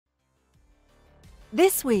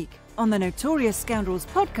This week on the Notorious Scoundrels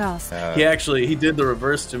podcast. He did the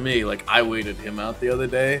reverse to me. Like, I waited him out the other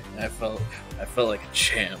day. I felt like a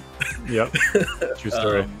champ. Yep. True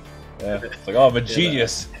story. Yeah. It's like, oh, I'm a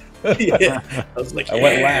genius. Yeah. I was like, I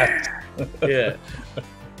went last. Yeah.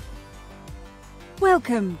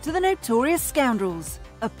 Welcome to the Notorious Scoundrels,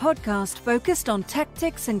 a podcast focused on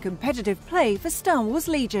tactics and competitive play for Star Wars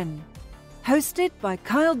Legion. Hosted by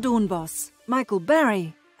Kyle Dornbos, Michael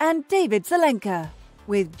Barry, and David Zelenka,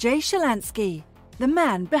 with Jay Shalansky, the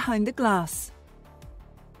man behind the glass.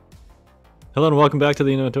 Hello and welcome back to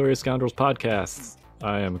the Notorious Scoundrels podcast.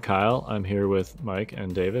 I am Kyle. I'm here with Mike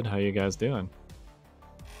and David. How you guys doing?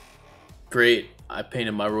 Great. I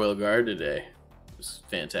painted my Royal Guard today. It was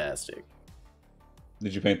fantastic.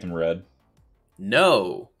 Did you paint them red?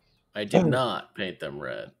 No, I did not paint them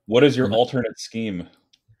red. What is your alternate scheme?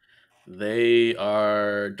 They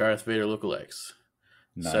are Darth Vader lookalikes.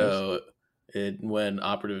 Nice. So when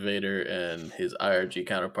Operative Vader and his IRG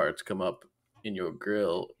counterparts come up in your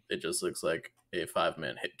grill, it just looks like a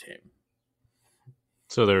 5-man hit team.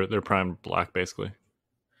 So they're primed black, basically.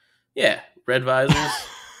 Yeah, red visors.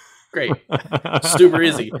 Great. Super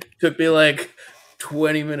easy. Took me like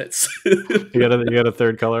 20 minutes. You got a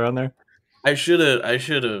third color on there? I should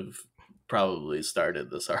have probably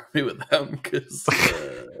started this army with them because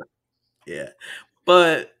yeah.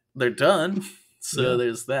 But they're done. So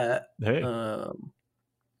there's that. Hey.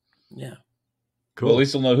 Yeah. Cool. Well, at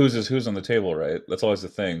least you'll know who's on the table, right? That's always the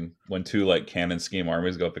thing. When two like canon scheme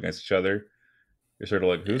armies go up against each other, you're sort of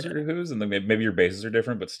like, who's, and then maybe your bases are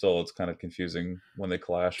different, but still it's kind of confusing when they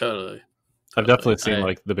clash. Totally. I've definitely seen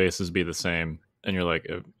like the bases be the same, and you're like,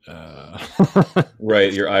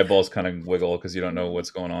 Right, your eyeballs kind of wiggle because you don't know what's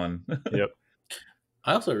going on. Yep.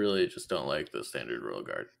 I also really just don't like the standard Royal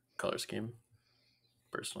Guard color scheme,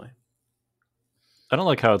 personally. I don't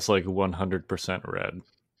like how it's like 100% red.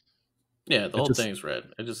 Yeah, the whole thing's red.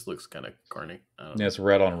 It just looks kind of corny. Yeah, it's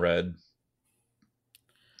red on red.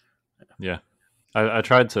 Yeah. I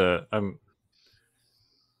tried to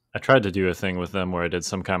do a thing with them where I did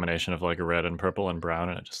some combination of like red and purple and brown,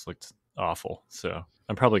 and it just looked awful. So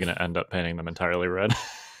I'm probably going to end up painting them entirely red.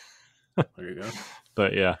 There you go.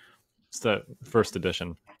 But yeah, it's the first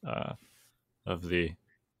edition of the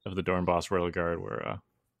Dornbos Royal Guard were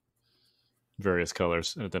various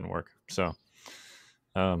colors, and it didn't work. So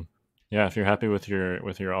yeah, if you're happy with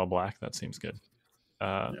your all black, that seems good.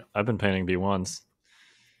 I've been painting B1s.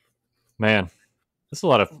 Man, that's a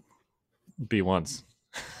lot of B1s.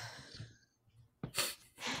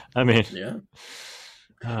 I mean,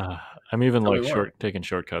 yeah. I'm even Tell like me more. taking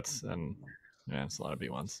shortcuts, and yeah, it's a lot of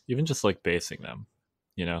B1s. Even just like basing them,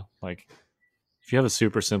 like if you have a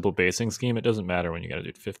super simple basing scheme, it doesn't matter when you got to do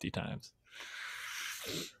it 50 times.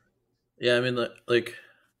 Yeah, I mean, like,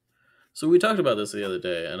 so we talked about this the other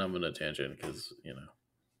day, and I'm on a tangent because,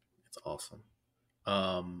 it's awesome.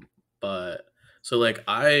 But so like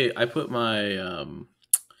I put my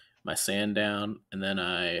my sand down, and then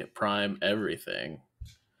I prime everything,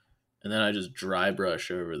 and then I just dry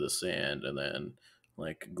brush over the sand, and then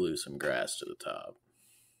like glue some grass to the top.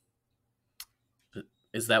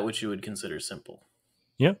 Is that what you would consider simple?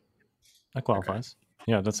 Yep, that qualifies.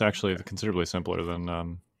 Okay. Yeah, that's actually considerably simpler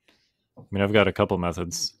than. I mean, I've got a couple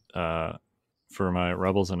methods for my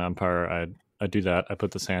Rebels and Empire. I do that. I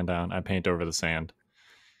put the sand down. I paint over the sand,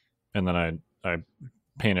 and then I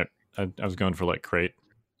paint it. I was going for like crate,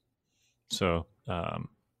 so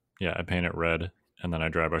yeah, I paint it red, and then I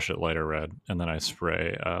dry brush it lighter red, and then I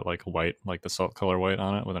spray like white, like the salt color white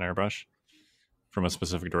on it with an airbrush from a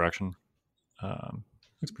specific direction.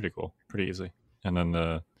 It's pretty cool, pretty easy. And then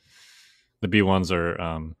the B1s are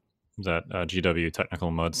that GW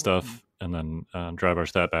technical mud stuff, and then dry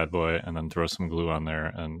brush that bad boy, and then throw some glue on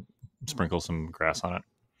there and sprinkle some grass on it.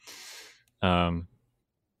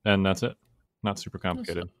 And that's it. Not super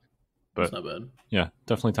complicated, but not bad. Yeah,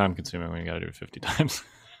 definitely time consuming when you got to do it 50 times.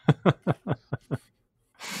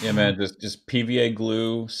 Yeah, man, just PVA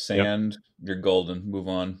glue, sand, You're golden. Move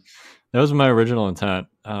on. That was my original intent,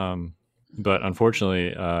 but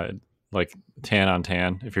unfortunately, like tan on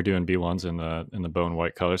tan, if you're doing B1s in the bone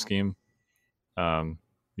white color scheme,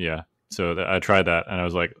 yeah. So I tried that, and I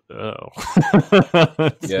was like, oh,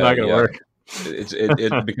 it's not gonna work.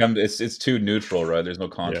 It becomes it's too neutral, right? There's no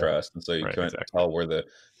contrast, and so you can't tell where the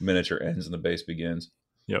miniature ends and the base begins.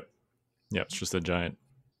 Yep. Yeah, it's just a giant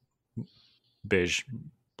beige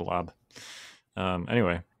blob.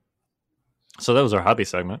 Anyway, so that was our hobby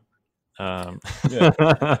segment. Yeah.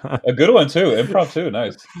 A good one too. Improv too.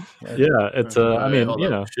 Nice. Yeah, it's I mean,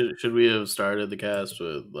 should we have started the cast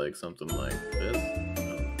with like something like this?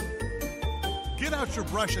 Get out your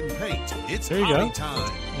brush and paint. It's There you hobby go.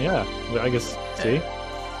 time. Yeah, I guess. See,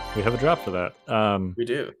 we have a drop for that. We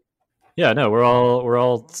do. Yeah, no, we're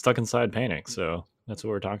all stuck inside painting, so that's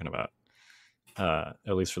what we're talking about.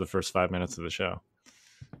 At least for the first 5 minutes of the show.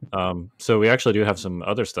 So we actually do have some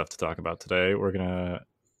other stuff to talk about today. We're gonna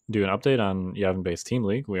do an update on Yavin Based Team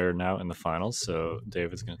League. We are now in the finals, so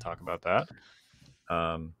David's going to talk about that.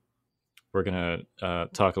 We're going to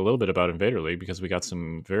talk a little bit about Invader League because we got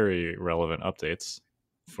some very relevant updates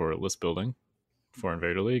for list building for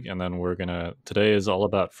Invader League. And then today is all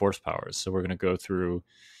about force powers. So we're going to go through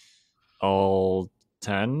all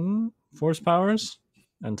 10 force powers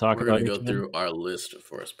and talk We're about going to each go of them. through our list of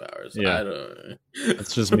force powers. Yeah. I don't.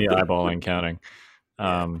 It's just me eyeballing, counting.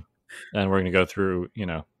 Yeah. And we're going to go through,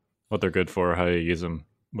 what they're good for, how you use them,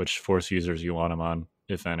 which force users you want them on,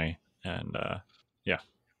 if any. And yeah.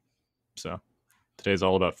 So today's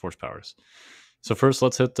all about force powers. So first,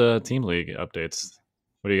 let's hit the Team League updates.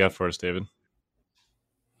 What do you got for us, David?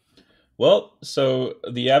 Well, so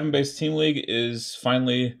the Yavin-based Team League is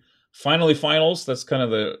finally finals. That's kind of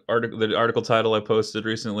the article title I posted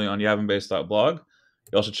recently on yavinbase.blog.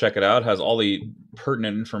 You also check it out. It has all the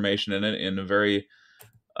pertinent information in it in a very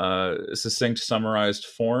succinct, summarized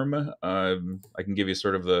form. I can give you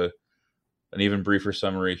sort of an even briefer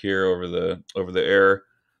summary here over the air.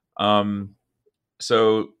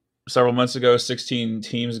 So several months ago, 16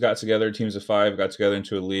 teams got together, teams of 5 got together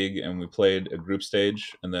into a league, and we played a group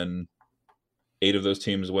stage, and then 8 of those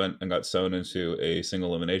teams went and got sewn into a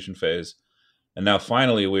single elimination phase. And now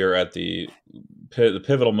finally we are at the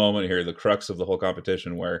pivotal moment here, the crux of the whole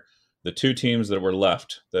competition, where the 2 teams that were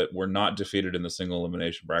left that were not defeated in the single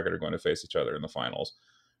elimination bracket are going to face each other in the finals.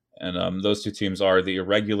 And those 2 teams are the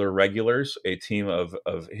Irregular Regulars, a team of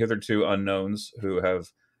hitherto unknowns who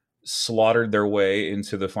have slaughtered their way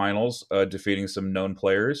into the finals, defeating some known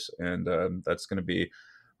players. And that's going to be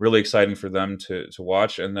really exciting for them to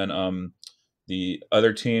watch. And then the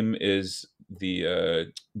other team is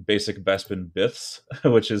the Basic Bespin Biths,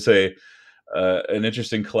 which is an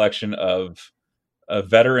interesting collection of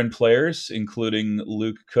veteran players, including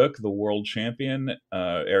Luke Cook, the world champion,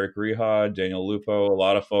 Eric Rihad, Daniel Lupo, a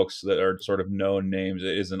lot of folks that are sort of known names.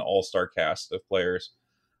 It is an all-star cast of players.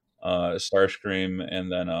 Starscream,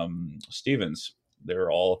 and then Stevens.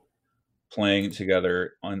 They're all playing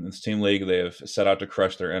together on this team league. They have set out to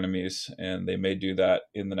crush their enemies, and they may do that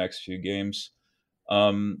in the next few games.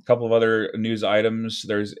 A couple of other news items.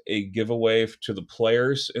 There's a giveaway to the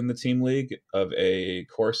players in the team league of a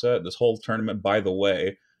core set. This whole tournament, by the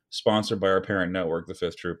way, sponsored by our parent network, the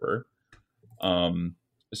Fifth Trooper.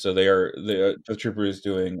 So the Fifth Trooper is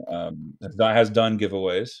doing has done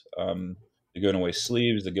giveaways. They're giving away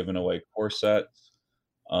sleeves. They're giving away core sets.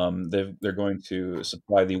 They're going to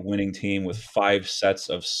supply the winning team with 5 sets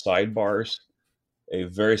of sidebars, a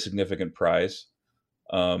very significant prize.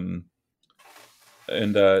 And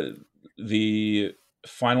the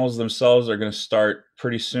finals themselves are going to start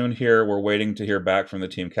pretty soon here. We're waiting to hear back from the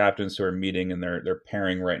team captains who are meeting, and they're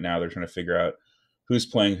pairing right now. They're trying to figure out who's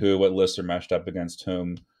playing who, what lists are matched up against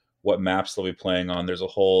whom, what maps they'll be playing on. There's a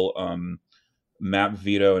whole map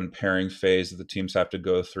veto and pairing phase that the teams have to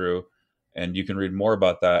go through. And you can read more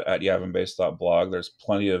about that at yavinbase.blog. There's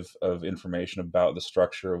plenty of information about the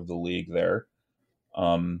structure of the league there.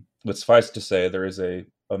 But suffice to say, there is a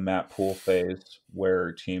map pool phase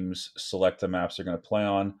where teams select the maps they're going to play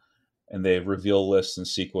on, and they reveal lists in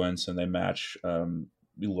sequence, and they match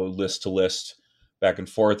list to list back and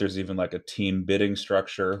forth. There's even like a team bidding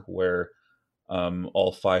structure where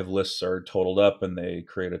all 5 lists are totaled up, and they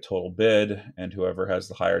create a total bid, and whoever has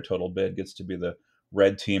the higher total bid gets to be the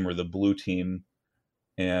red team or the blue team,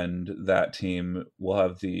 and that team will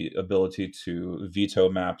have the ability to veto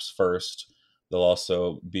maps first. They'll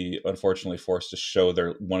also be unfortunately forced to show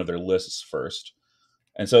one of their lists first.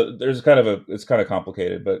 And so there's it's kind of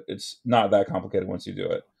complicated, but it's not that complicated once you do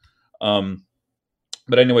it.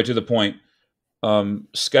 But anyway, to the point,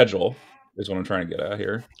 schedule is what I'm trying to get at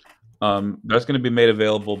here. That's going to be made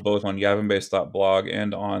available both on yavinbase.blog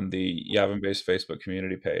and on the Yavinbase Facebook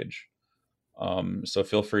community page. So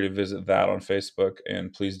feel free to visit that on Facebook,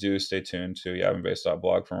 and please do stay tuned to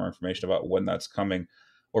yavinbase.blog for more information about when that's coming.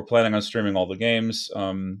 We're planning on streaming all the games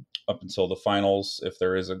up until the finals. If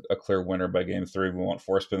there is a clear winner by game 3, we won't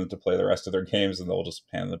force them to play the rest of their games, and they'll just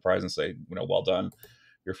hand the prize and say, well done,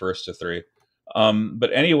 you're first to 3.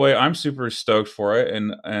 But anyway, I'm super stoked for it,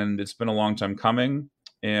 and it's been a long time coming.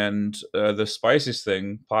 And the spiciest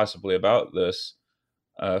thing possibly about this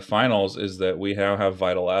finals is that we now have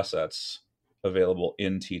vital assets available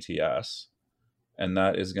in TTS, and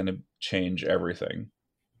that is going to change everything,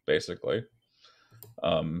 basically.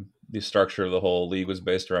 the structure of the whole league was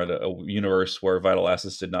based around a universe where vital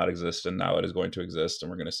assets did not exist, and now it is going to exist, and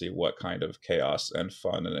we're going to see what kind of chaos and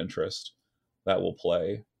fun and interest that will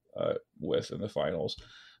play with in the finals.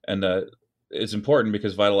 And it's important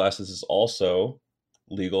because vital assets is also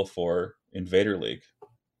legal for Invader League.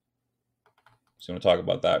 So you want to talk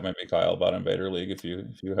about that, maybe Kyle, about Invader League if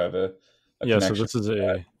you have a yeah. So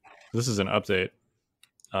connection this is an update.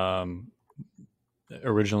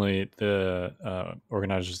 Originally, the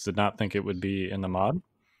organizers did not think it would be in the mod,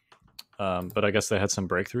 but I guess they had some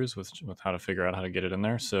breakthroughs with how to figure out how to get it in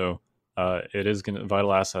there. So it is going to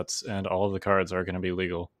vital assets, and all of the cards are going to be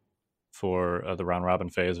legal for the round robin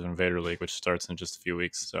phase of Invader League, which starts in just a few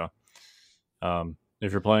weeks. So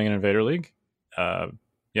if you're playing in Invader League,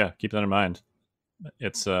 yeah, keep that in mind.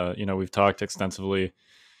 It's we've talked extensively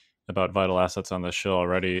about vital assets on this show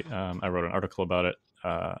already. I wrote an article about it.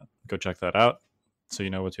 Go check that out, so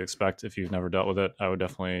you know what to expect. If you've never dealt with it, I would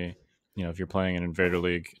definitely, if you're playing in Invader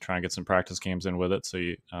League, try and get some practice games in with it. So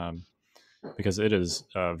you, because it is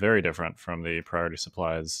very different from the priority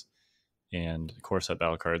supplies and core set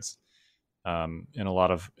battle cards in a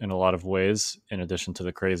lot of ways. In addition to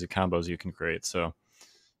the crazy combos you can create, so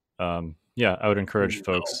yeah, I would encourage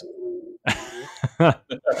folks.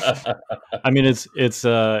 I mean, it's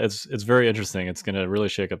very interesting. It's going to really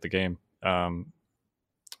shake up the game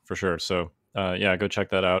for sure. So yeah, go check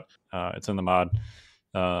that out. It's in the mod.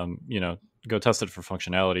 Go test it for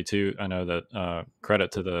functionality too. I know that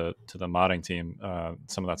credit to the modding team.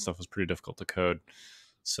 Some of that stuff was pretty difficult to code.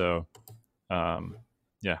 So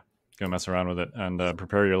yeah, go mess around with it and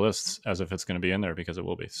prepare your lists as if it's going to be in there, because it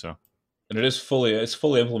will be. So. And it's fully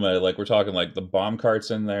implemented. Like we're talking like the bomb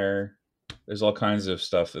carts in there. There's all kinds of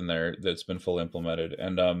stuff in there that's been fully implemented.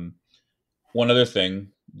 And one other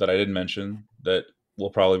thing that I didn't mention that will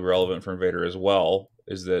probably be relevant for Invader as well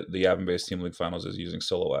is that the Yavin-based Team League Finals is using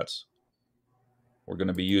silhouettes. We're going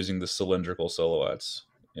to be using the cylindrical silhouettes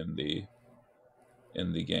in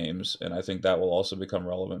the games, and I think that will also become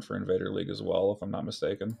relevant for Invader League as well, if I'm not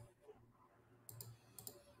mistaken.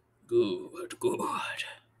 Good.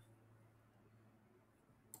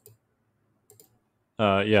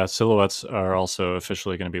 Yeah, silhouettes are also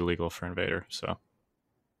officially going to be legal for Invader. So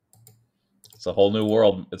it's a whole new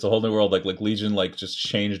world. Like Legion, like just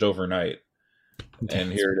changed overnight,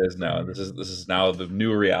 and here it is now. This is now the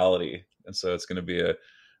new reality, and so it's going to be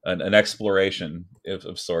an exploration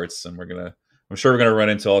of sorts. And I'm sure we're gonna run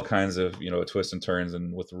into all kinds of twists and turns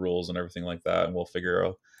and with rules and everything like that, and we'll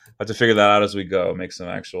have to figure that out as we go. Make some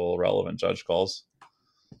actual relevant judge calls.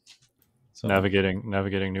 So,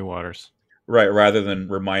 navigating new waters. Right, rather than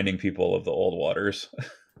reminding people of the old waters.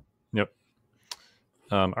 Yep.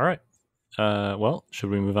 All right. Well, should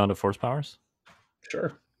we move on to force powers?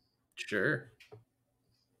 Sure.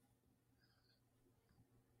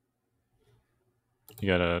 You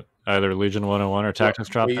got either Legion 101 or Tactics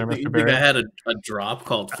drop there, Mr. Barry? You think I had a drop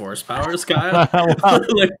called Force Powers, Kyle?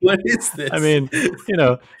 Like, what is this? I mean,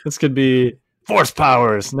 this could be Force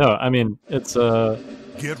Powers. No, I mean, it's...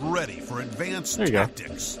 Get ready for advanced there you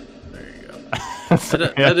tactics. Go. There you go.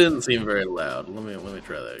 That didn't seem very loud. Let me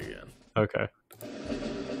try that again. Okay.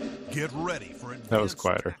 Get ready for advanced... That was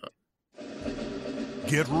quieter.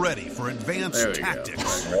 Get ready for advanced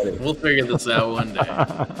tactics. We'll figure this out one day.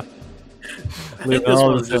 I think this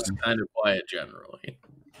one's just kind of quiet generally.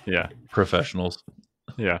 Yeah. Professionals.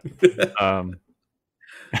 Yeah.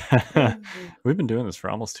 We've been doing this for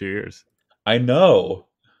almost 2 years. I know.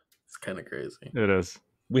 It's kind of crazy. It is.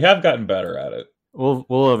 We have gotten better at it.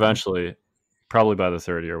 We'll eventually, probably by the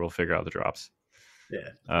third year, we'll figure out the drops. Yeah.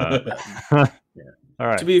 Yeah. All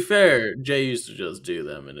right. To be fair, Jay used to just do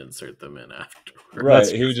them and insert them in afterwards. Right.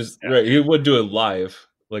 He would just he would do it live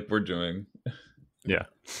like we're doing. Yeah.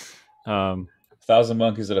 1,000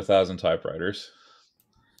 monkeys at 1,000 typewriters.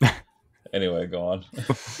 Anyway, go on.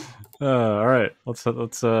 All right. Let's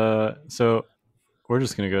so we're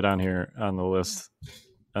just gonna go down here on the list.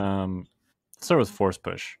 Let's start with force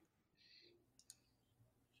push.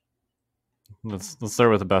 Let's start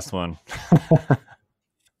with the best one.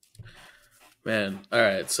 Man, all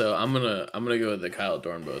right. So I'm gonna go with the Kyle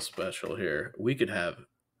Dornbow special here. We could have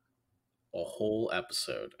a whole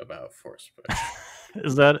episode about force push.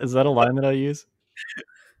 Is that a line that I use?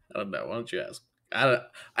 I don't know. Why don't you ask?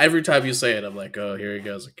 Every time you say it, I'm like, oh, here he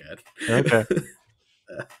goes again. Okay.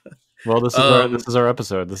 Well, this is our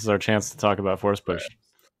episode. This is our chance to talk about force push.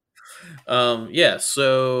 Yeah.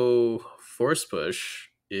 So force push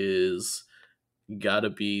is got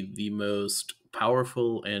to be the most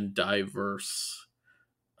powerful and diverse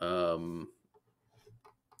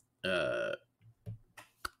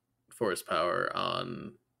force power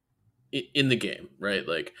on in the game, right?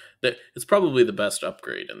 Like that, it's probably the best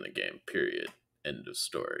upgrade in the game. Period. End of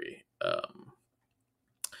story.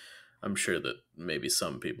 I'm sure that maybe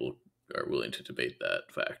some people are willing to debate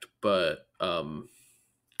that fact, but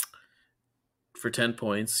for 10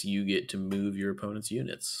 points, you get to move your opponent's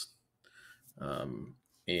units.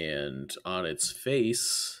 And on its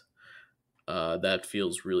face, that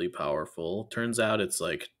feels really powerful. Turns out it's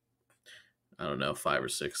like, I don't know, 5 or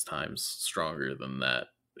 6 times stronger than that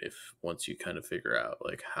if once you kind of figure out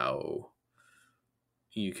like how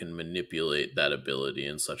you can manipulate that ability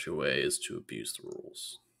in such a way as to abuse the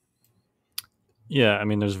rules. Yeah, I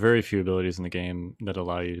mean, there's very few abilities in the game that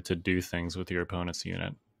allow you to do things with your opponent's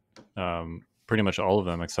unit. Pretty much all of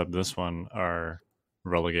them, except this one, are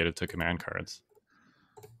relegated to command cards.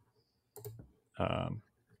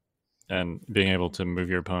 And being able to move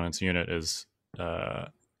your opponent's unit is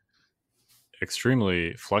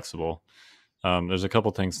extremely flexible. There's a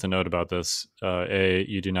couple things to note about this. A,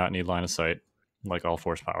 you do not need line of sight, like all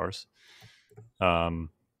force powers.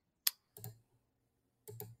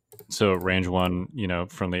 So range 1,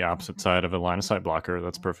 from the opposite side of a line of sight blocker,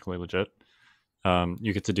 that's perfectly legit.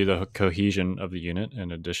 You get to do the cohesion of the unit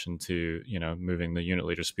in addition to, moving the unit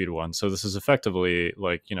leader speed 1. So this is effectively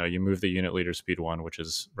like, you move the unit leader speed 1, which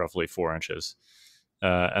is roughly 4 inches.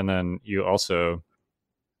 And then you also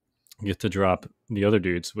get to drop the other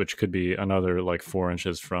dudes, which could be another like 4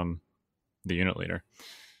 inches from the unit leader.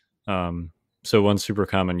 So one super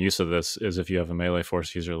common use of this is if you have a melee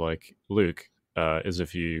force user like Luke, is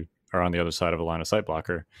if you are on the other side of a line of sight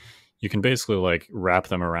blocker, you can basically like wrap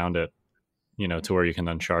them around it, to where you can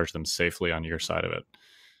then charge them safely on your side of it.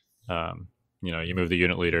 You move the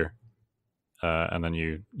unit leader, and then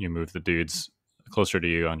you move the dudes closer to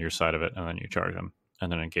you on your side of it, and then you charge them,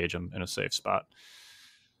 and then engage them in a safe spot.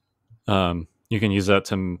 You can use that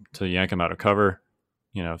to yank them out of cover.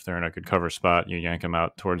 If they're in a good cover spot, you yank them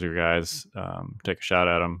out towards your guys, take a shot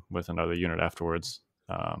at them with another unit afterwards.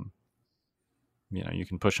 You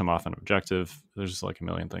can push them off an objective. There's just like a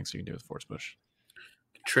million things you can do with force push.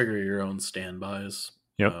 Trigger your own standbys.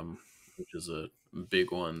 Yep. Which is a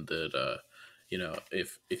big one that,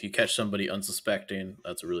 if you catch somebody unsuspecting,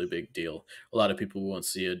 that's a really big deal. A lot of people won't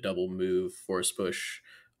see a double move force push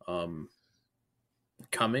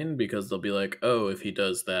coming because they'll be like, oh, if he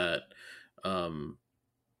does that,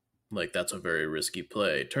 like that's a very risky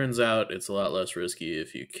play. Turns out it's a lot less risky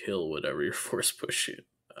if you kill whatever you're force pushing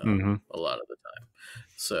a lot of the time.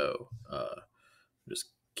 So just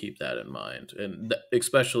keep that in mind. And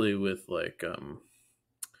especially with like,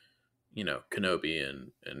 Kenobi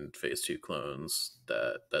and Phase 2 clones,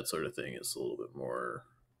 that sort of thing is a little bit more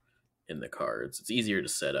in the cards. It's easier to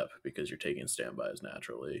set up because you're taking standbys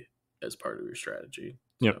naturally as part of your strategy.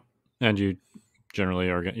 Yep. So. And you generally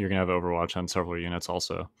you're going to have Overwatch on several units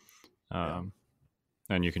also.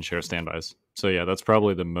 And you can share standbys. So yeah, that's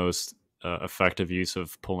probably the most effective use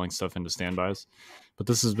of pulling stuff into standbys. But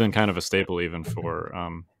this has been kind of a staple even for,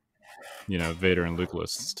 Vader and Luke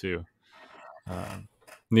lists too.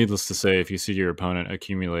 Needless to say, if you see your opponent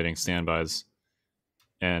accumulating standbys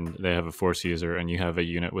and they have a force user and you have a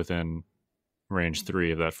unit within range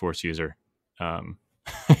 3 of that force user,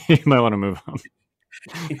 you might want to move them.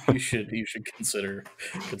 You should consider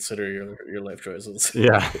your life choices.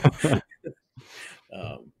 Yeah.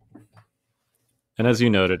 And as you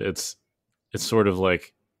noted, it's sort of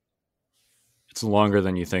like it's longer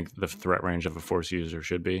than you think the threat range of a force user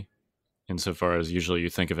should be, insofar as usually you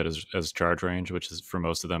think of it as charge range, which is for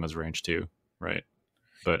most of them is range 2, right?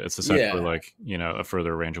 But it's essentially like, a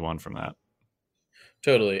further range 1 from that.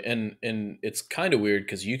 Totally. And it's kind of weird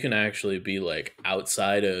because you can actually be like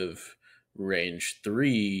outside of range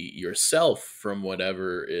 3 yourself from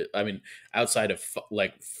whatever outside of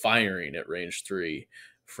like firing at range 3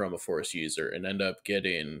 from a force user and end up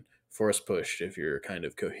getting force pushed if you're kind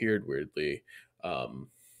of cohered weirdly.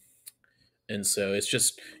 And so it's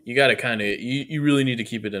just, you got to kind of, you really need to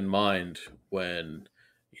keep it in mind when,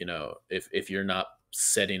 if you're not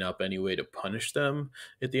setting up any way to punish them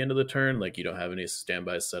at the end of the turn, like you don't have any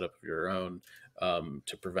standbys set up of your own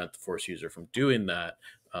to prevent the force user from doing that.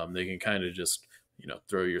 They can kind of just,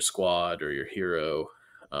 throw your squad or your hero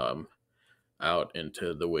out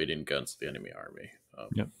into the waiting guns of the enemy army.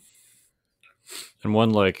 Yep. And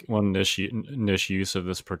one niche use of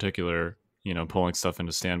this particular, pulling stuff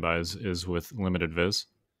into standbys is with limited viz.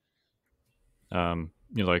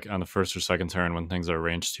 Like on the first or second turn when things are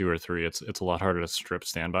range 2 or 3, it's a lot harder to strip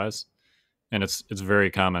standbys, and it's very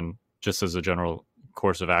common just as a general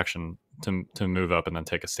course of action to move up and then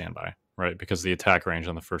take a standby, right? Because the attack range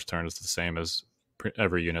on the first turn is the same as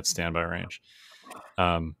every unit's standby range.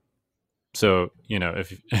 So,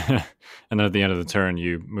 if and then at the end of the turn,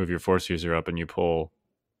 you move your force user up and you pull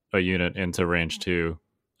a unit into range 2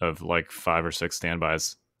 of like 5 or 6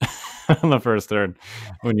 standbys on the first turn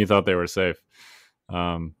when you thought they were safe.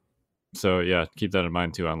 So yeah, keep that in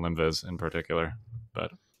mind too on Limviz in particular.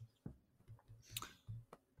 But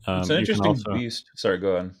it's an you can interesting also beast. Sorry,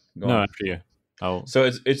 go on. no after you. So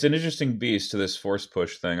it's an interesting beast to this force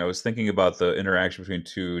push thing. I was thinking about the interaction between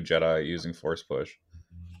two Jedi using force push,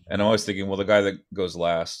 and I was thinking, well, the guy that goes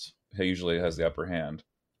last he usually has the upper hand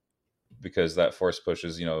because that force push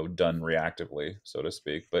is done reactively, so to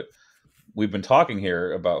speak. But we've been talking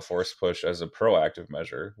here about force push as a proactive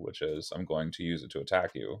measure, which is I'm going to use it to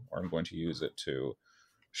attack you, or I'm going to use it to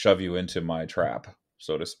shove you into my trap,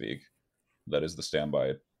 so to speak. That is the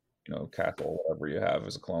standby, castle, whatever you have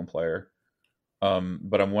as a clone player.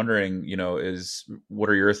 But I'm wondering, what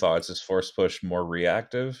are your thoughts? Is force push more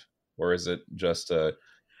reactive, or is it just and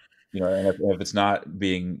if it's not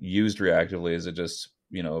being used reactively, is it just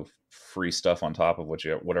free stuff on top of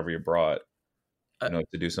whatever you brought,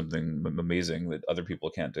 to do something amazing that other people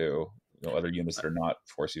can't do, other units that are not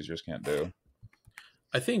force users can't do?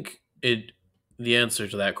 I think the answer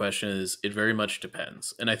to that question is it very much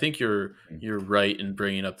depends. And I think you're right in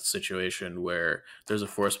bringing up the situation where there's a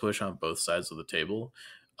force push on both sides of the table,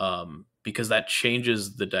 because that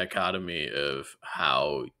changes the dichotomy of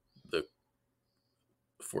how the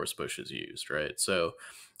force push is used, right? So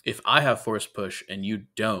if I have force push and you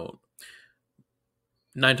don't,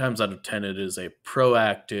 9 times out of 10 it is a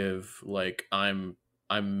proactive, like I'm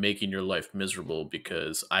making your life miserable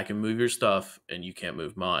because I can move your stuff and you can't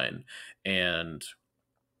move mine. And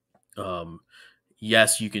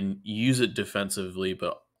yes, you can use it defensively,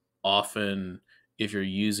 but often if you're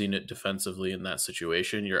using it defensively in that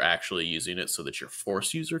situation, you're actually using it so that your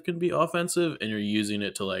force user can be offensive, and you're using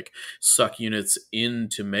it to like suck units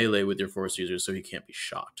into melee with your force user so he can't be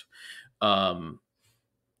shot.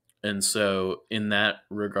 And so in that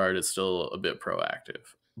regard, it's still a bit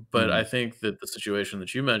proactive. But I think that the situation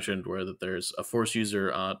that you mentioned where that there's a force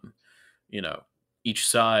user on, each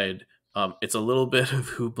side, it's a little bit of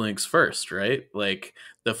who blinks first, right? Like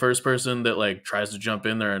the first person that like tries to jump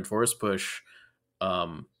in there and force push,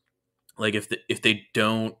 like if they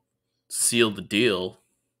don't seal the deal,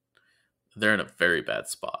 they're in a very bad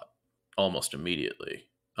spot almost immediately.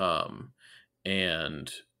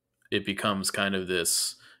 And it becomes kind of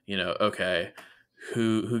this, okay,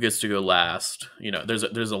 who gets to go last?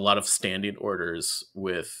 There's a lot of standing orders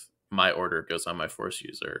with my order goes on my force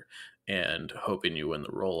user and hoping you win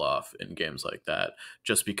the roll off in games like that,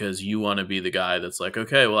 just because you want to be the guy that's like,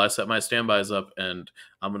 okay, well, I set my standbys up and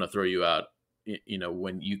I'm going to throw you out,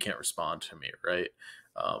 when you can't respond to me. Right.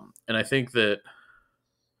 And I think that,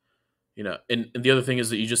 and the other thing is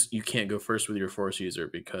that you can't go first with your force user,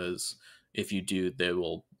 because if you do, they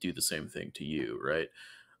will do the same thing to you. Right.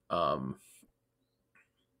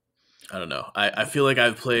 I don't know. I feel like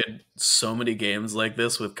I've played so many games like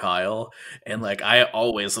this with Kyle, and like I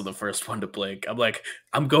always am the first one to blink. I'm like,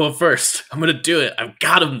 I'm going first. I'm gonna do it. I've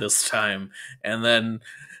got him this time. And then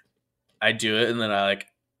I do it, and then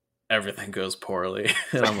everything goes poorly.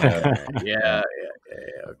 And I'm like, yeah,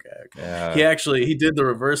 okay. Yeah. He did the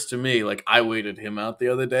reverse to me. Like I waited him out the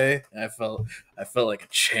other day. And I felt like a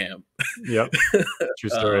champ. Yep. True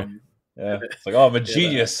story. Yeah. It's like, oh, I'm a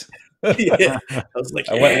genius. Yeah. I was like,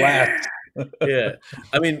 I went last. Yeah.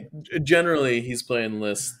 I mean, generally he's playing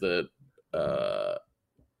lists that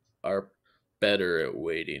are better at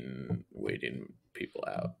waiting people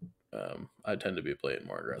out. I tend to be playing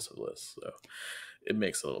more aggressive lists, so it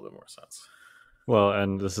makes a little bit more sense. Well,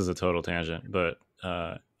 and this is a total tangent, but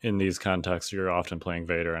in these contexts, you're often playing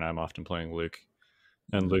Vader, and I'm often playing Luke.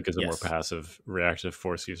 And Luke is a more passive, reactive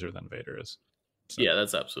force user than Vader is. So. Yeah,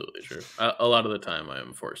 that's absolutely true. A lot of the time, I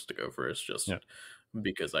am forced to go first just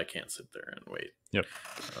because I can't sit there and wait. Yep.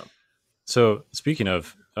 So, speaking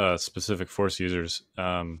of specific force users,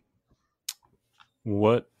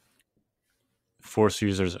 what force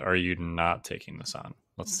users are you not taking this on?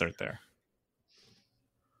 Let's start there.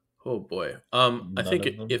 Oh boy. I think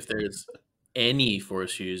if there's any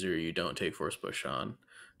force user you don't take force push on,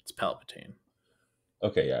 it's Palpatine.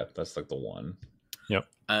 Okay, yeah, that's like the one. Yep.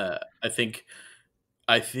 I think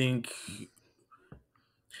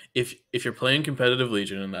if you're playing competitive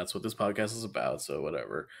Legion, and that's what this podcast is about, so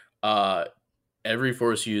whatever. Every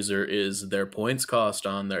force user is their points cost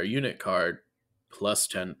on their unit card plus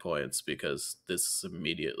 10 points, because this is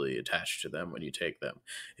immediately attached to them when you take them.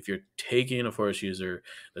 If you're taking a force user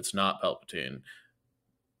that's not Palpatine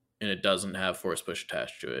and it doesn't have force push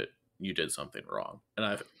attached to it, you did something wrong.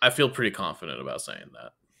 And I feel pretty confident about saying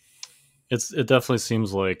that. It definitely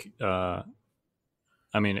seems like, I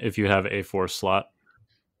mean, if you have a Force slot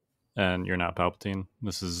and you're not Palpatine,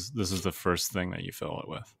 this is the first thing that you fill it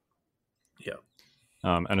with. Yeah.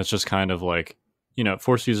 And it's just kind of like,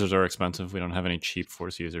 Force users are expensive. We don't have any cheap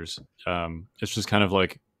Force users. It's just kind of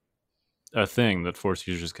like a thing that Force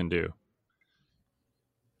users can do.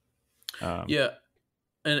 Yeah,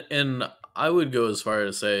 and I would go as far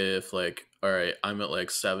as say if like, all right, I'm at like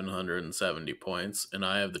 770 points, and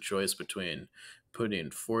I have the choice between putting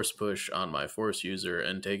Force Push on my Force user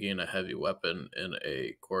and taking a heavy weapon in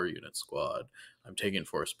a core unit squad. I'm taking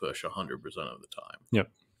Force Push 100% of the time. Yep.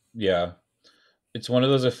 Yeah. It's one of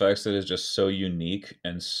those effects that is just so unique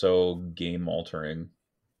and so game altering.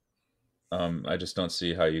 I just don't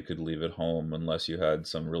see how you could leave it home unless you had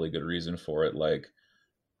some really good reason for it. Like,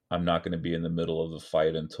 I'm not going to be in the middle of the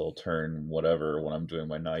fight until turn whatever when I'm doing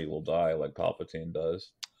my Now You Will Die, like Palpatine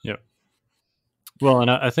does. Yep. Well,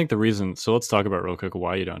 and I think the reason, so let's talk about real quick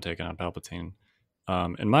why you don't take it on Palpatine.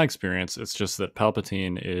 In my experience, it's just that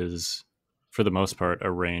Palpatine is, for the most part,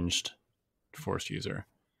 a ranged Force user,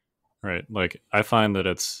 right? Like, I find that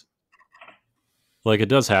it's, like, it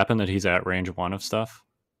does happen that he's at range 1 of stuff,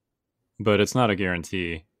 but it's not a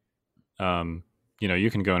guarantee. You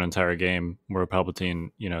can go an entire game where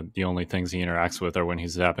Palpatine, the only things he interacts with are when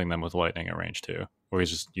he's zapping them with lightning at range 2, or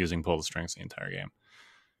he's just using pull the strings the entire game.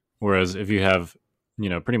 Whereas if you have,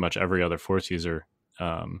 pretty much every other Force user,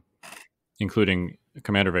 including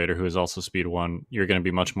Commander Vader, who is also speed 1, you're going to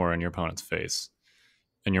be much more in your opponent's face,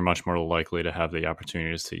 and you're much more likely to have the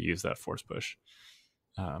opportunities to use that Force push.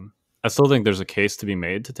 I still think there's a case to be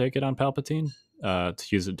made to take it on Palpatine, to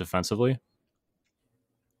use it defensively.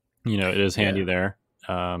 It is handy there.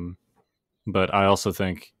 But I also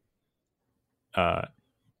think that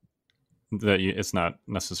it's not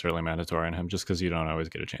necessarily mandatory on him just because you don't always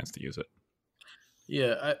get a chance to use it.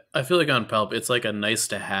 Yeah, I feel like on Palp, it's like a nice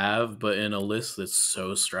to have, but in a list that's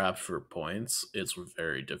so strapped for points, it's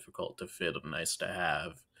very difficult to fit a nice to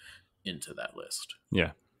have into that list.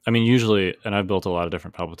 Yeah. I mean, usually, and I've built a lot of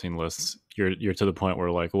different Palpatine lists, you're to the point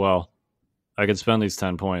where like, well, I could spend these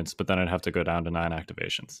 10 points, but then I'd have to go down to 9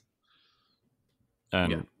 activations.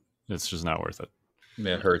 And it's just not worth it.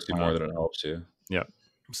 Yeah, it hurts you more than it helps you. Yeah.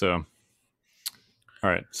 So, all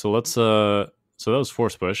right. So let's, so that was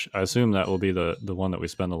Force Push. I assume that will be the one that we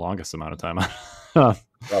spend the longest amount of time on.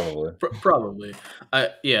 Probably. Probably. I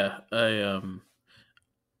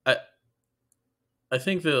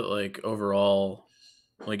think that like overall,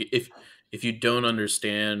 like if you don't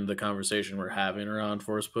understand the conversation we're having around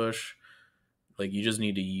Force Push, like you just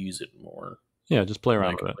need to use it more. Yeah, just play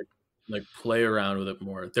around with it. Like play around with it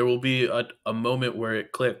more. There will be a moment where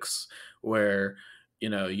it clicks, where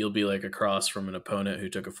you'll be like across from an opponent who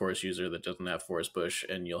took a Force user that doesn't have Force Push,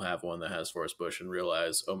 and you'll have one that has Force Push and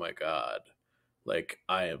realize, oh my god, like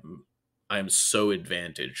I am so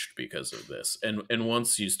advantaged because of this. And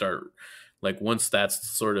once you start, like once that's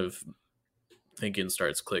sort of thinking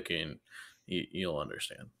starts clicking, you'll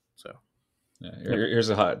understand. So yeah, here's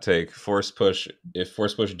a hot take. Force Push, if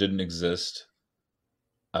Force Push didn't exist,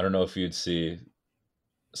 I don't know if you'd see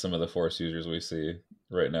some of the Force users we see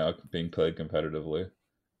right now being played competitively.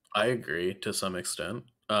 I agree to some extent.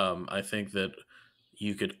 I think that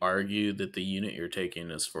you could argue that the unit you're taking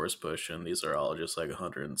is Force Push, and these are all just like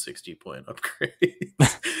 160 point upgrades.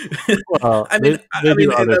 Well, I mean,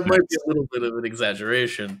 that might be a little bit of an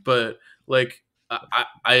exaggeration, but like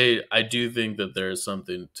I do think that there's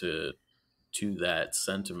something to that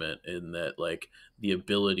sentiment in that, like the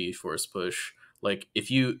ability Force Push. Like if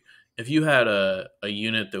you had a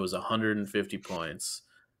unit that was 150 points,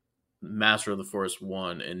 Master of the Force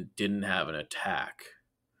 1, and didn't have an attack,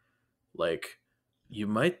 like you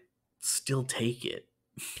might still take it.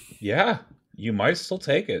 Yeah, you might still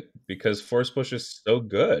take it because Force Push is so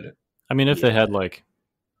good. I mean, if they had like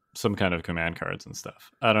some kind of command cards and stuff,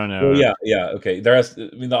 I don't know. Well, yeah, okay.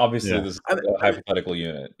 Obviously, this is a hypothetical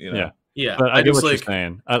unit, Yeah, but I get what you're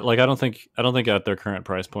saying. I don't think at their current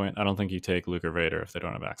price point, I don't think you take Luke or Vader if they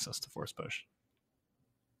don't have access to Force Push.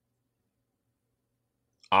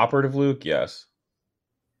 Operative Luke, yes.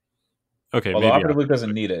 Okay, although Operative Luke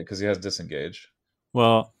doesn't need it because he has disengage.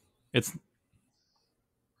 Well, it's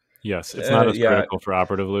not as critical for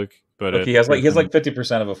Operative Luke, but he has like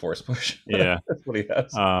 50% of a Force Push. Yeah, that's what he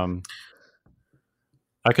has. I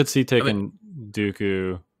could see taking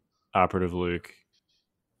Dooku, Operative Luke,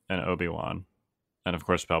 and Obi-Wan, and of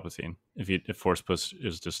course Palpatine if Force Push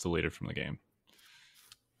is just deleted from the game.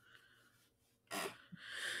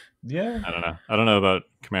 Yeah, I don't know about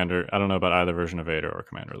Commander. I don't know about either version of Vader or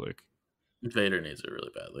Commander Luke. Vader needs it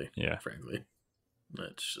really badly. Yeah, frankly,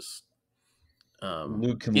 it's just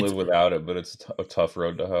Luke can it's live without it, but it's a tough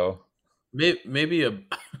road to hoe. maybe a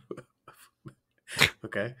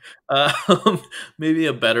okay. Maybe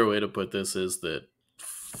a better way to put this is that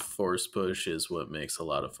force push is what makes a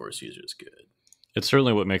lot of force users good. It's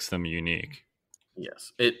certainly what makes them unique.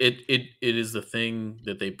 Yes, it is the thing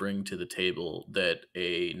that they bring to the table that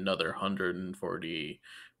another 140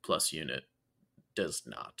 plus unit does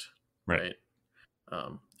not. Right.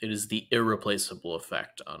 It is the irreplaceable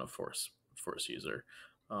effect on a force user.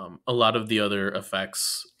 A lot of the other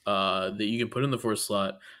effects that you can put in the force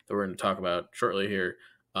slot that we're going to talk about shortly here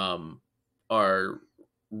are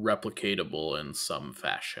replicatable in some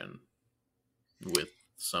fashion, with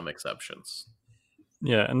some exceptions.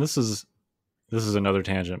 Yeah, and this is another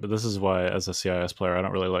tangent, but this is why, as a CIS player, I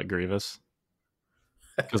don't really like Grievous.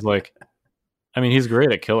 Because, like, I mean, he's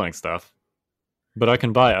great at killing stuff, but I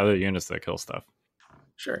can buy other units that kill stuff.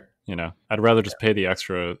 Sure. You know, I'd rather just pay the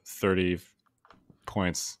extra 30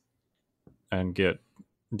 points and get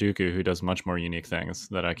Dooku, who does much more unique things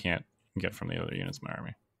that I can't get from the other units in my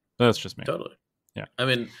army. But that's just me. Totally. Yeah. I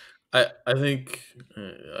mean, I think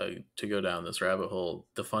to go down this rabbit hole,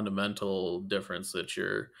 the fundamental difference that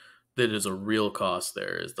is a real cost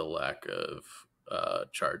there is the lack of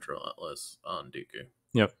charge relentless on Dooku.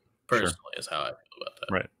 Yep. Personally, is how I feel about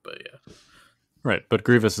that. Right. But yeah. Right. But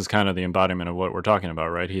Grievous is kind of the embodiment of what we're talking about,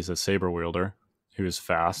 right? He's a saber wielder who is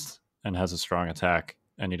fast and has a strong attack,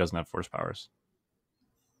 and he doesn't have force powers.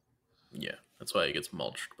 Yeah. That's why he gets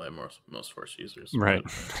mulched by most force users. Right.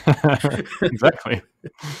 Exactly.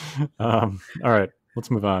 All right.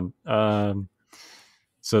 Let's move on.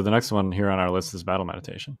 So the next one here on our list is Battle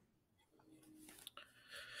Meditation.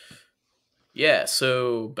 Yeah,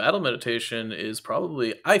 so Battle Meditation is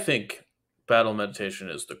probably, I think Battle Meditation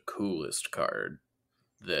is the coolest card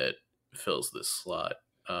that fills this slot.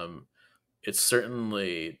 It's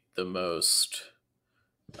certainly the most,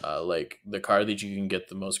 like, the card that you can get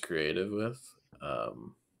the most creative with.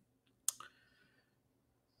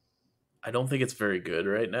 I don't think it's very good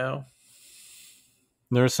right now.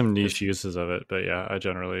 There are some niche uses of it, but yeah, I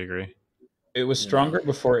generally agree. It was stronger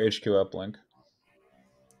before HQ Uplink.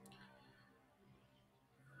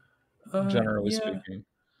 Generally speaking.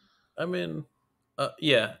 I mean,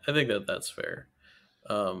 yeah, I think that's fair.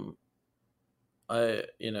 I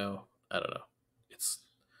don't know.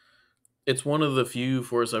 It's one of the few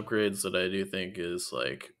force upgrades that I do think is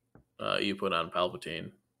like you put on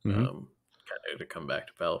Palpatine, kind of to come back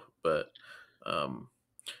to but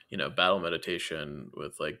Battle Meditation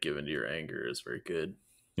with like given to your anger is very good.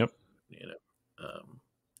 Yep.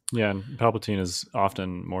 Yeah, and Palpatine is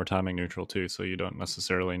often more timing neutral too, so you don't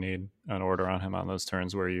necessarily need an order on him on those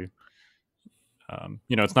turns where you,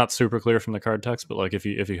 it's not super clear from the card text, but like if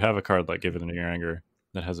you have a card like Given to Your Anger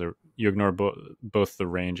that has you ignore both the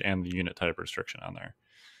range and the unit type restriction on there.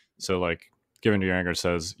 So like Given to Your Anger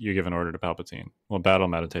says you give an order to Palpatine. Well, Battle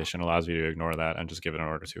Meditation allows you to ignore that and just give an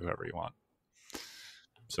order to whoever you want.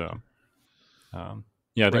 So,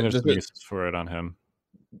 yeah, I think there's some uses for it on him.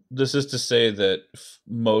 This is to say that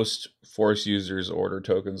most force users' order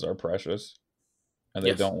tokens are precious, and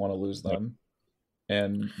they don't want to lose them.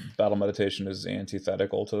 And Battle Meditation is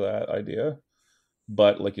antithetical to that idea.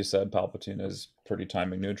 But like you said, Palpatine is pretty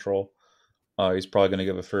timing neutral. He's probably going to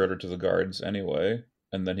give a free order to the guards anyway,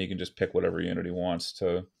 and then he can just pick whatever unit he wants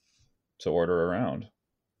to order around.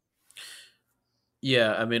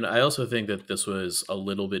 Yeah, I mean, I also think that this was a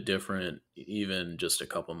little bit different even just a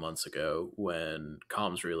couple months ago when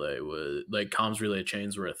comms relay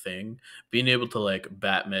chains were a thing. Being able to like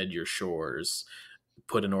Batmed your shores,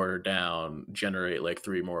 put an order down, generate like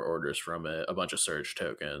 3 more orders from it, a bunch of surge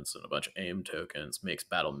tokens and a bunch of aim tokens makes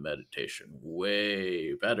Battle Meditation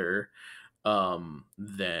way better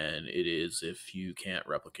than it is if you can't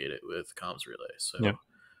replicate it with comms relay. So,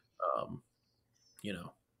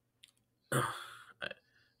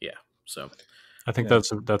 yeah, so I think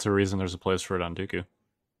that's a reason there's a place for it on Dooku.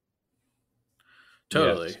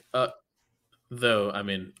 Totally. Yes. Though, I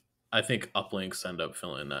mean, I think uplinks end up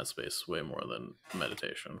filling that space way more than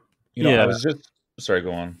meditation. I was just sorry.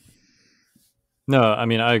 Go on. No, I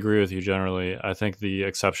mean I agree with you generally. I think the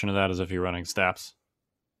exception to that is if you're running Staps,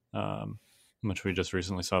 which we just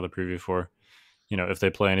recently saw the preview for. If they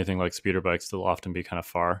play anything like speeder bikes, they'll often be kind of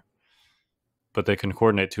far. But they can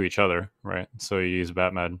coordinate to each other, right? So you use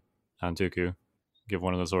Batmed on Dooku, give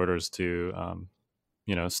one of those orders to,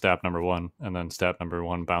 Stap number 1, and then Stap number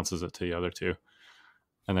 1 bounces it to the other 2.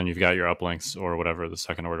 And then you've got your uplinks or whatever, the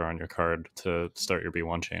second order on your card to start your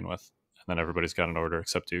B1 chain with. And then everybody's got an order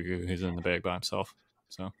except Dooku. He's in the bag by himself.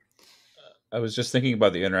 So I was just thinking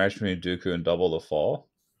about the interaction between Dooku and Double the Fall,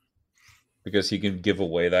 because he can give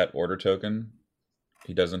away that order token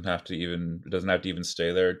He doesn't have to even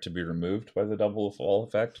stay there to be removed by the double fall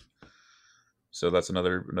effect. So that's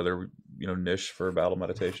another niche for battle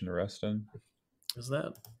meditation to rest in. Is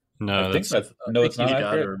that? No, I think that's no, it's not he's gotta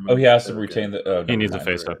accurate. remove He has the to retain token. the. Oh, he never needs a mind.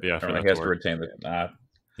 face up. Yeah, for Never mind. that He has to to work. retain the.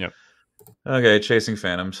 Yep. Okay, chasing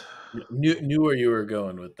phantoms. Knew where you were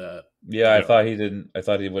going with that. Yeah, Yep. I thought he didn't. I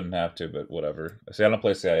thought he wouldn't have to, but whatever. See, I don't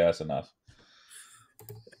play CIS enough.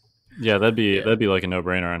 Yeah, that'd be like a no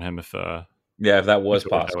brainer on him if Yeah, if that was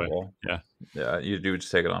it worked that way. possible. Yeah. You would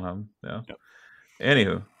just take it on him. Yeah. Yep.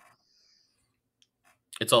 Anywho,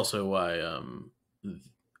 It's also why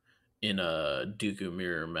in a Dooku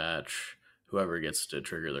mirror match, whoever gets to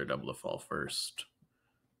trigger their double to fall first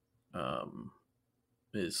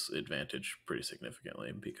is advantaged pretty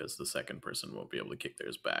significantly, because the second person won't be able to kick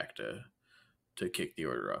theirs back to kick the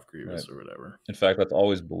order off Grievous or whatever. in fact, that's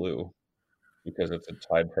always blue because it's a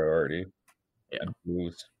tied priority. Yeah. And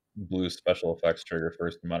blue special effects trigger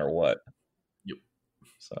first no matter what. Yep.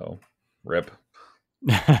 So, rip.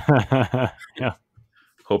 Yeah.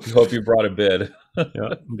 Hope you brought a bid.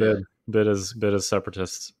 Yeah. Bid is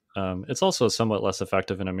separatists. It's also somewhat less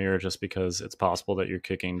effective in a mirror just because it's possible that you're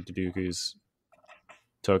kicking Dooku's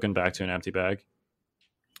token back to an empty bag.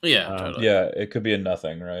 Yeah, totally. Yeah, it could be a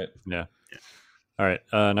nothing, right? Yeah. All right.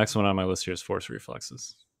 Next one on my list here is force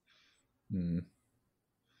reflexes.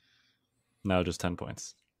 Now just 10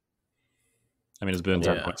 points. I mean, it's been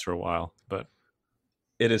 10 points for a while, but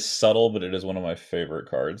it is subtle, but it is one of my favorite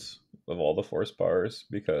cards of all the force powers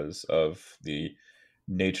because of the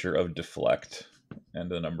nature of deflect and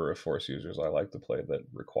the number of force users I like to play that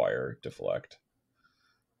require deflect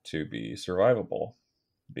to be survivable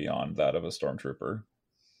beyond that of a stormtrooper.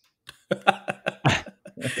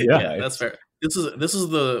 Yeah, that's fair. This is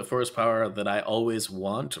the force power that I always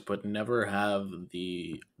want but never have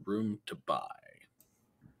the room to buy.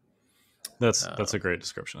 That's a great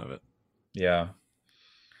description of it. Yeah.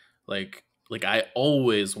 Like I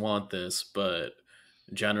always want this, but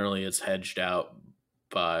generally it's hedged out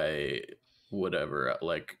by whatever.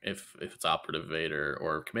 Like if it's Operative Vader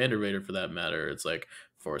or Commander Vader for that matter, it's like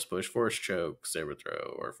force push, force choke, saber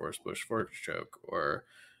throw, or force push, force choke, or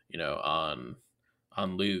on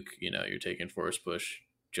Luke, you're taking force push,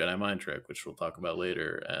 Jedi mind trick, which we'll talk about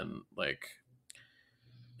later, and like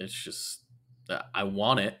it's just I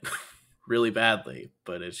want it really badly,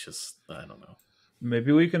 but it's just I don't know.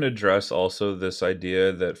 Maybe we can address also this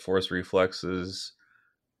idea that force reflexes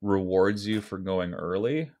rewards you for going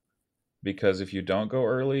early, because if you don't go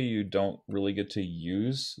early, you don't really get to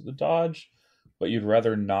use the dodge, but you'd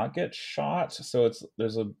rather not get shot. So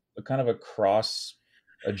there's a kind of a cross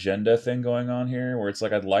agenda thing going on here where it's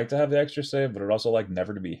like I'd like to have the extra save, but I'd also like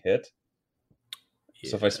never to be hit.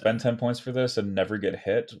 Yeah. So if I spend 10 points for this and never get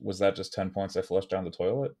hit, was that just 10 points I flushed down the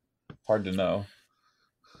toilet? Hard to know.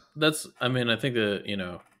 I think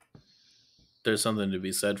that, there's something to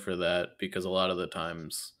be said for that, because a lot of the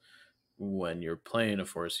times when you're playing a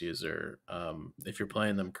force user, if you're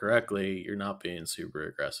playing them correctly, you're not being super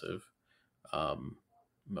aggressive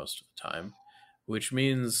most of the time, which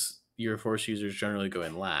means your force user is generally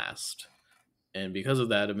going last. And because of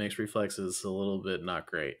that, it makes reflexes a little bit not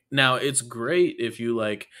great. Now, it's great if you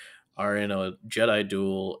are in a Jedi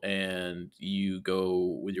duel and you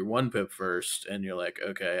go with your 1-pip first and you're like,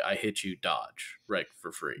 okay, I hit you, dodge, right,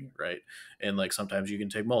 for free, right? And sometimes you can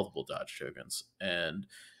take multiple dodge tokens. And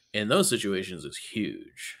in those situations, it's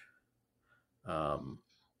huge. But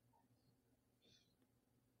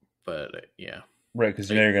yeah. Right, because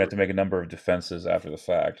you're going to have to make a number of defenses after the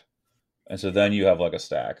fact. And so then you have a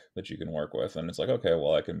stack that you can work with. And it's like, okay,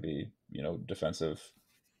 well, I can be, defensive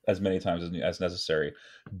as many times as necessary.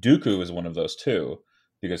 Dooku is one of those too,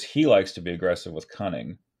 because he likes to be aggressive with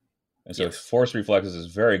cunning. And so force reflexes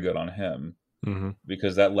is very good on him,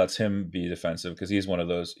 because that lets him be defensive, because he's one of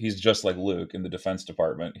those. He's just like Luke in the defense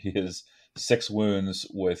department. He has 6 wounds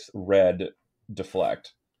with red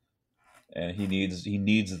deflect. And he needs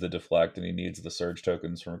the deflect, and he needs the surge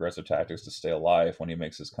tokens from aggressive tactics to stay alive when he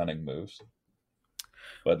makes his cunning moves.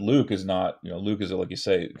 But Luke is not, Luke is, like you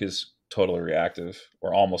say, is totally reactive,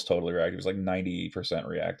 or almost totally reactive. He's like 90%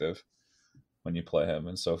 reactive when you play him.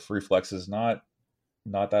 And so reflex is not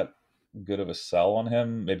that good of a sell on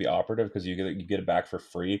him. Maybe operative, because you get it back for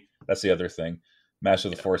free. That's the other thing. Master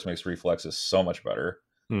of the Force makes reflexes so much better,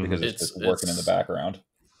 because it's just working in the background.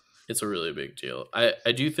 It's a really big deal.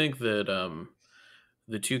 I do think that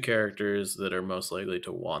the 2 characters that are most likely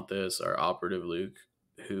to want this are Operative Luke,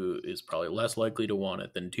 who is probably less likely to want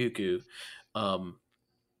it than Dooku.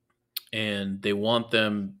 And they want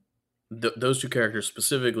them, those 2 characters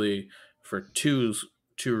specifically, for two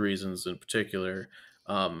reasons in particular.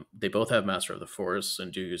 They both have Master of the Force.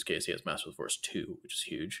 In Dooku's case, he has Master of the Force 2, which is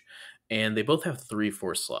huge. And they both have 3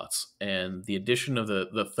 Force slots. And the addition of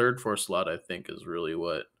the third Force slot, I think, is really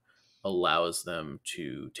what allows them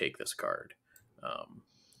to take this card.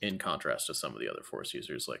 In contrast to some of the other Force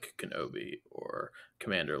users like Kenobi or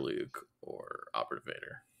Commander Luke or Operative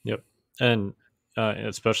Vader. Yep. And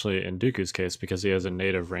especially in Dooku's case, because he has a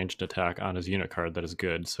native ranged attack on his unit card that is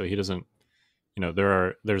good. So he doesn't,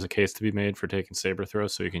 there's a case to be made for taking Saber Throw,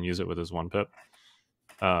 so he can use it with his 1 pip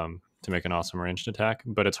to make an awesome ranged attack,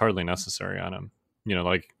 but it's hardly necessary on him.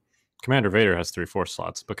 Like Commander Vader has 3 Force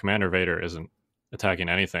slots, but Commander Vader isn't attacking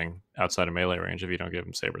anything outside of melee range if you don't give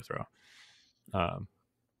him Saber Throw.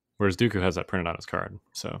 Whereas Dooku has that printed on his card.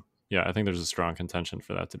 So yeah, I think there's a strong contention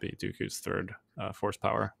for that to be Dooku's third Force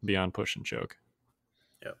power beyond push and choke.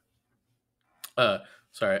 Yep.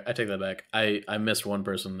 Sorry, I take that back. I missed one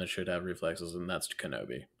person that should have reflexes, and that's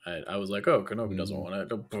Kenobi. I was like, oh, Kenobi doesn't want it.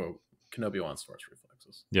 Kenobi wants Force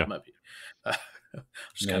reflexes. Yeah. It might be.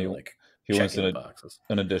 Just kind of like he wants boxes.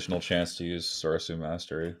 An additional chance to use Sorasu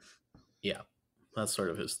Mastery. Yeah, that's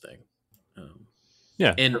sort of his thing.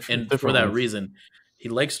 Yeah, and for that reason, he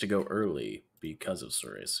likes to go early because of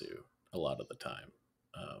Sorasu a lot of the time,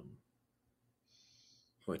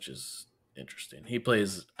 which is interesting. He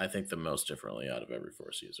plays, I think, the most differently out of every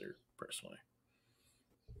Force user, personally.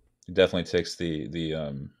 He definitely takes the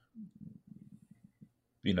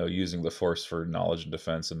using the Force for knowledge and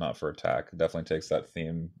defense and not for attack. Definitely takes that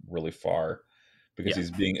theme really far, because he's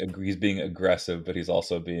being aggressive, but he's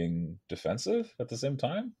also being defensive at the same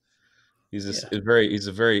time. He's a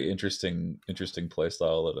very interesting play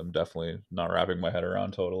style that I'm definitely not wrapping my head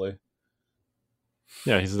around totally.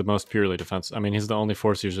 Yeah, he's the most purely defensive. I mean, he's the only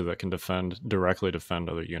Force user that can directly defend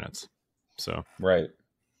other units. So right.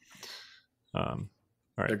 All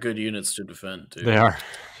right. They're good units to defend too. They are.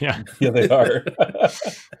 Yeah. Yeah, they are.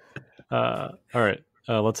 All right.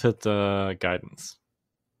 Let's hit guidance.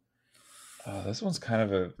 This one's kind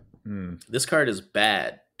of a. This card is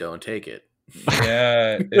bad. Don't take it.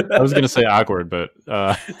 Yeah, I was gonna say awkward, but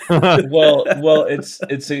well,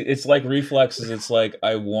 it's like reflexes. It's like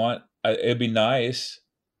it'd be nice.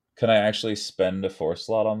 Can I actually spend a Force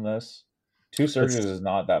slot on this? 2 surges is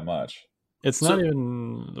not that much. It's not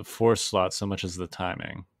even the Force slot so much as the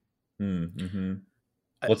timing. Mm-hmm.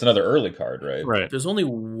 Well, it's another early card, right? Right. There's only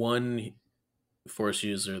one Force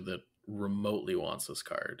user that remotely wants this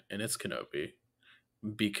card, and it's Kenobi.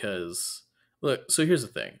 Because look, so here's the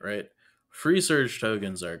thing, right? Free surge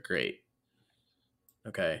tokens are great.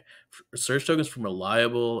 Okay, surge tokens from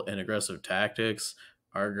reliable and aggressive tactics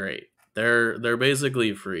are great. They're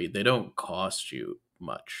basically free. They don't cost you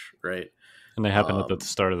much, right? And they happen at the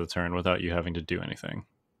start of the turn without you having to do anything.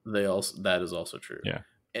 That is also true. Yeah.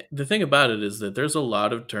 The thing about it is that there's a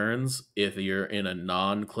lot of turns if you're in a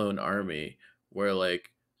non-clone army where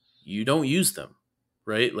like you don't use them,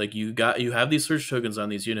 right? Like you have these surge tokens on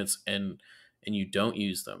these units and you don't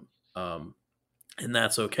use them. And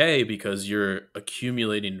that's okay because you're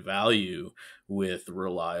accumulating value with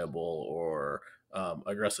reliable or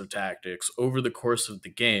aggressive tactics over the course of the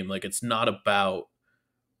game. Like it's not about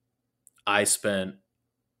I spent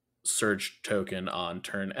surge token on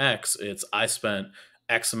turn X. It's I spent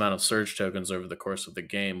X amount of surge tokens over the course of the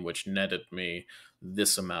game, which netted me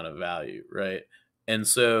this amount of value, right? And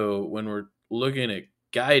so when we're looking at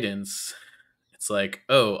guidance, it's like,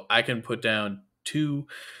 oh, I can put down 2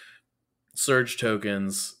 surge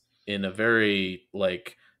tokens in a very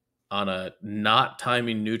like on a not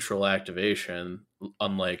timing neutral activation,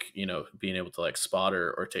 unlike being able to like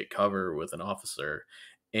spotter or take cover with an officer,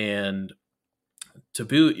 and to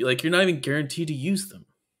boot, like you're not even guaranteed to use them.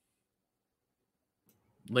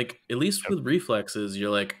 Like at least with reflexes, you're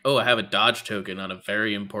like, oh, I have a dodge token on a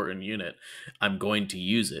very important unit, I'm going to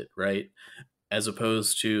use it, right? As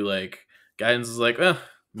opposed to like guidance is like, well,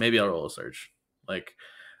 maybe I'll roll a surge. Like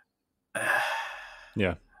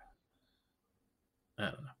yeah, I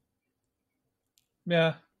don't know.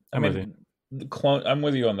 Yeah, I mean, the clone. I'm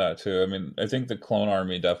with you on that too. I mean, I think the clone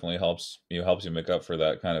army definitely helps you make up for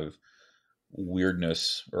that kind of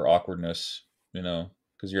weirdness or awkwardness,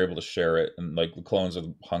 because you're able to share it, and like the clones are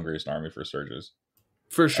the hungriest army for surges,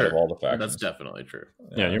 for sure. Out of all the factions, that's definitely true.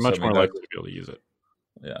 Yeah, you're much more likely to be able to use it.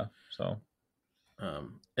 Yeah. So,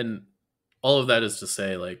 and all of that is to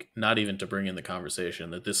say, like, not even to bring in the conversation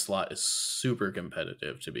that this slot is super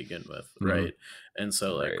competitive to begin with, right? And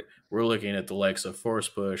so, like, we're looking at the likes of Force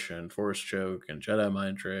Push and Force Choke and Jedi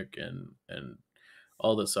Mind Trick and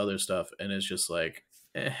all this other stuff, and it's just like,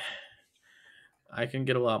 I can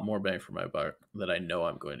get a lot more bang for my buck that I know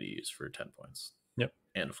I'm going to use for 10 points. Yep.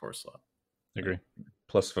 And a Force slot. Agree.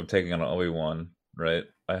 Plus, if I'm taking on an Obi-Wan, right?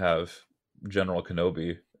 I have General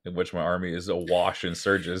Kenobi, in which my army is awash in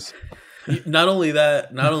surges. Not only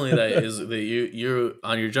that is that you're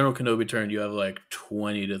on your General Kenobi turn, you have like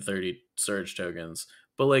 20 to 30 surge tokens,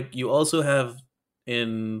 but like you also have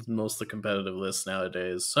in most of the competitive lists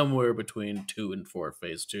nowadays somewhere between 2 and 4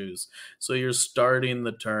 phase 2s. So you're starting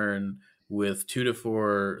the turn with 2 to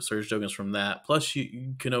 4 surge tokens from that. Plus,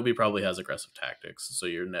 Kenobi probably has aggressive tactics, so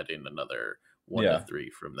you're netting another 1 to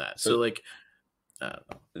 3 from that. So like, I don't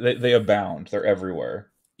know. They abound. They're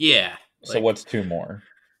everywhere. Yeah. So what's 2 more?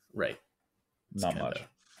 Right. Not much.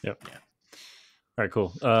 Yep. Yeah. All right,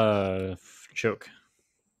 cool. Choke.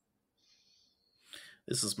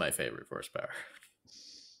 This is my favorite force power.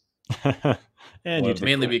 And Well, you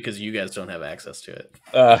Mainly because you guys don't have access to it.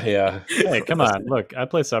 Yeah. Hey, come on. Look, I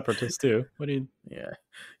play Separatist too. What do you... Yeah.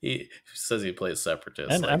 He says he plays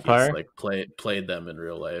Separatists. And like Empire. He's like played them in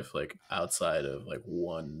real life, like outside of like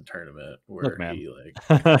one tournament where Look, man. he like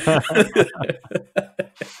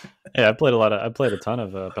Yeah, I played a ton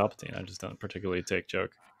of Palpatine. I just don't particularly take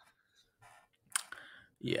Choke.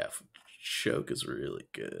 Yeah, Choke is really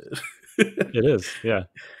good. It is, yeah.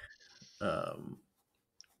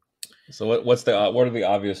 So what are the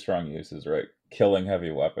obvious strong uses, right? Killing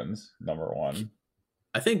heavy weapons, number 1.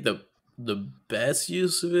 I think the best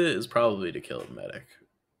use of it is probably to kill a medic,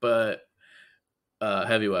 but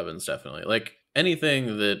heavy weapons definitely. Like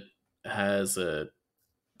anything that has a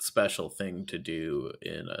special thing to do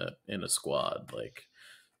in a squad, like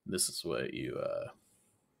this is what you're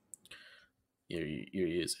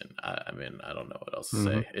using. I mean, I don't know what else to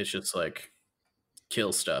say. It's just like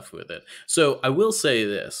kill stuff with it. So I will say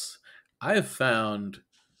this: I have found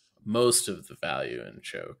most of the value in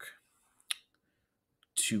Choke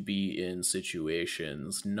to be in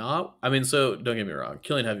situations not. I mean, so don't get me wrong,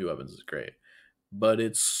 killing heavy weapons is great, but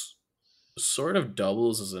it's sort of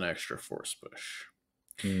doubles as an extra force push.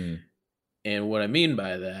 And what I mean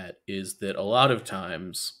by that is that a lot of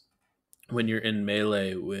times when you're in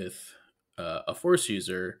melee with a force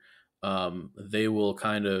user, they will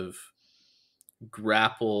kind of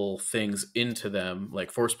grapple things into them,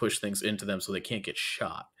 like force push things into them so they can't get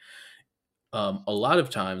shot. A lot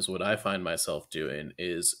of times what I find myself doing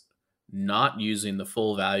is not using the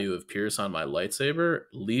full value of Pierce on my lightsaber,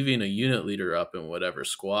 leaving a unit leader up in whatever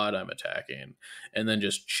squad I'm attacking, and then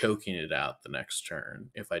just choking it out the next turn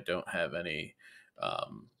if I don't have any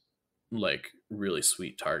like really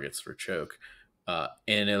sweet targets for choke.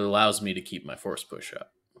 And it allows me to keep my force push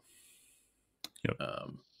up. Yep.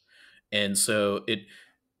 And so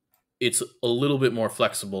it's a little bit more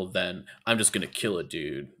flexible than I'm just going to kill a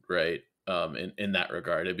dude, right? In that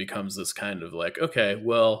regard, it becomes this kind of like, okay,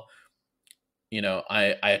 well, you know,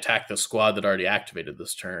 I attack the squad that already activated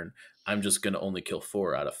this turn. I'm just going to only kill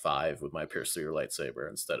 4 out of 5 with my Pierce through your lightsaber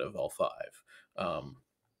instead of all 5.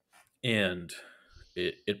 And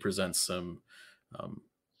it presents some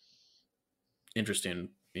interesting,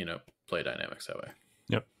 you know, play dynamics that way.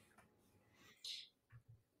 Yep.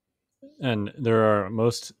 And there are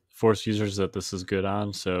most force users that this is good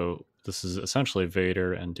on. So this is essentially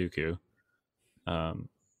Vader and Dooku.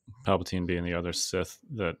 Palpatine being the other Sith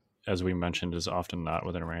that, as we mentioned, is often not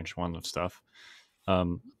within range 1 of stuff.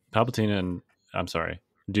 Dooku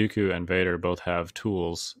and Vader both have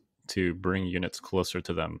tools to bring units closer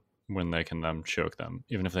to them when they can then choke them,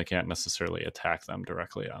 even if they can't necessarily attack them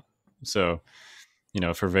directly on. So, you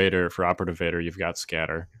know, for Operative Vader, you've got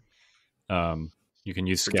Scatter. You can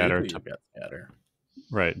use Scatter. Dooku, you've got Scatter.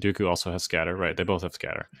 Right. Dooku also has Scatter. Right. They both have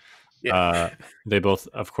Scatter. Yeah. They both,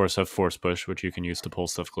 of course, have Force Push, which you can use to pull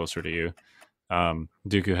stuff closer to you.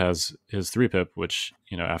 Dooku has his 3-pip, which,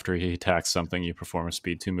 you know, after he attacks something, you perform a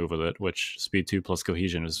speed 2 move with it, which speed 2 plus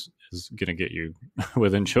cohesion is going to get you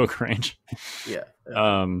within choke range. Yeah.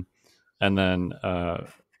 And then,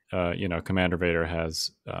 you know, Commander Vader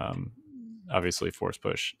has obviously Force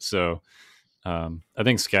Push. So I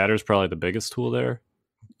think Scatter is probably the biggest tool there.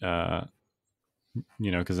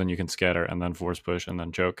 You know, because then you can scatter and then force push and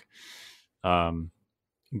then choke.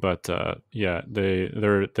 But yeah, they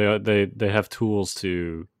have tools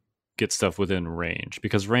to get stuff within range,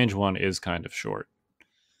 because range 1 is kind of short.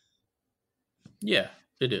 Yeah,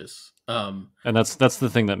 it is. And that's the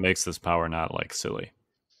thing that makes this power not like silly.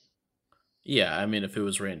 Yeah, I mean, if it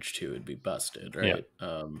was range 2, it'd be busted, right?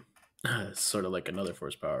 Yeah. It's sort of like another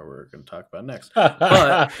force power we're going to talk about next.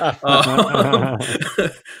 But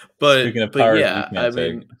Speaking of powers, yeah, I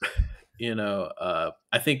mean, you know,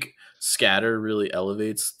 I think Scatter really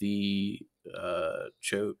elevates the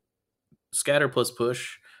choke. Scatter plus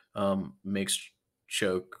push makes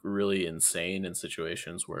choke really insane in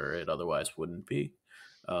situations where it otherwise wouldn't be.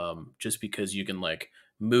 Just because you can like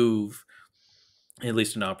move at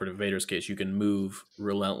least in Operative Vader's case, you can move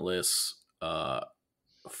Relentless,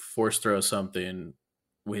 force throw something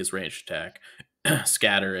with his ranged attack,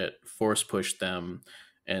 scatter it, force push them,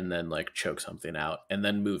 and then like choke something out, and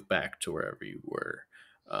then move back to wherever you were.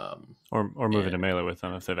 Or move into melee with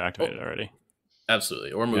them if they've activated already.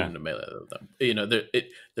 Absolutely, or move into melee with them. You know,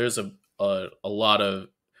 there's a lot of,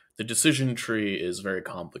 the decision tree is very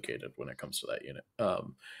complicated when it comes to that unit.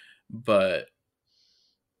 But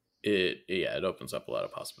it opens up a lot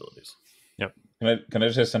of possibilities. Yep. Can I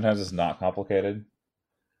just say sometimes it's not complicated?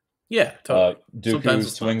 Yeah, totally. Dooku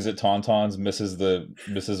swings at Tauntauns, misses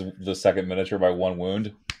the second miniature by 1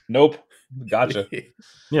 wound. Nope. Gotcha.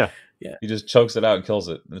 Yeah. He just chokes it out and kills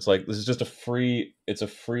it. And it's like, this is just a free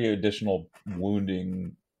additional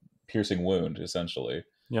piercing wound, essentially.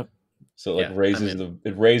 Yep. So it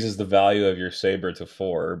raises the value of your saber to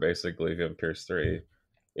 4, basically, if you have Pierce 3.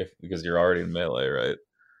 Because you're already in melee, right?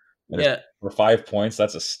 And for 5 points,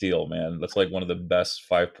 that's a steal, man. That's like one of the best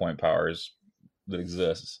 5-point powers that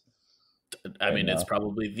exists. I mean, it's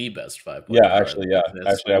probably the best 5-point. Yeah, actually, yeah.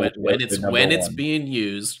 When it's being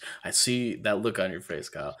used, I see that look on your face,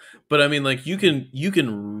 Kyle. But I mean, like you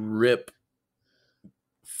can rip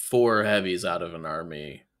 4 heavies out of an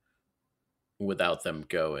army without them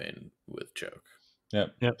going with choke.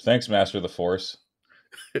 Yep. Thanks, Master of the Force.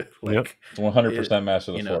 Like, 100%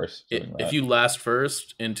 Master of the Force. If you last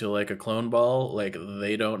first into like a clone ball, like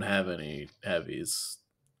they don't have any heavies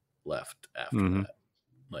left after that.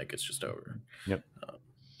 Like it's just over. Yep.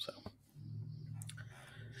 So,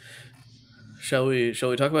 shall we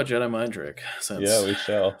talk about Jedi Mind Trick? We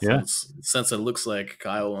shall. Since it looks like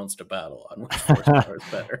Kyle wants to battle on which force power is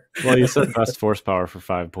better. Well, you said best force power for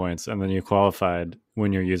 5 points, and then you qualified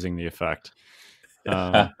when you're using the effect.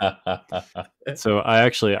 So I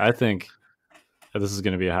think this is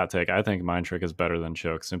going to be a hot take. I think Mind Trick is better than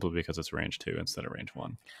Choke simply because it's range 2 instead of range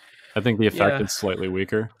 1. I think the effect is slightly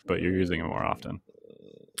weaker, but you're using it more often.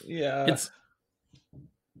 Yeah.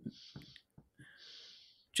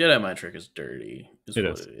 Jedi Mind Trick is dirty. It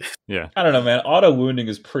is. Yeah. I don't know, man. Auto wounding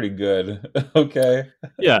is pretty good. Okay.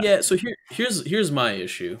 Yeah. Yeah. So here's my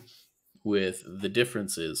issue with the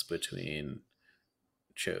differences between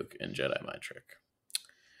Choke and Jedi Mind Trick.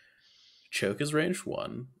 Choke is range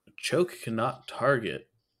 1. Choke cannot target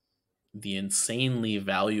the insanely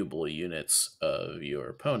valuable units of your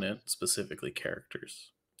opponent, specifically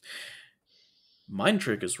characters. Mind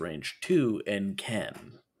Trick is range 2 and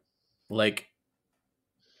can. Like,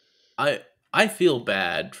 I feel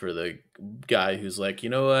bad for the guy who's like, you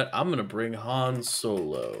know what, I'm gonna bring Han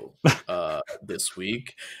Solo this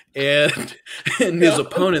week, and his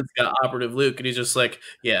opponent's got Operative Luke, and he's just like,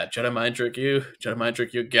 yeah, Jedi Mind Trick you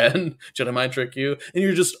again, Jedi Mind Trick you, and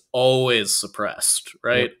you're just always suppressed,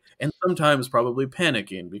 right? Yep. And sometimes probably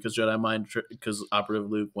panicking because because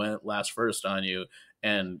Operative Luke went last first on you,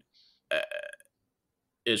 and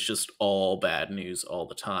it's just all bad news all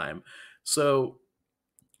the time. So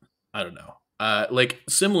I don't know. Like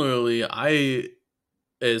similarly,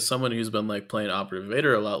 as someone who's been like playing Operative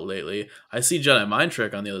Vader a lot lately, I see Jedi Mind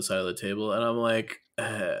Trick on the other side of the table, and I'm like,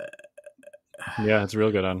 yeah, it's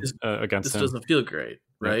real good on against him. This doesn't feel great,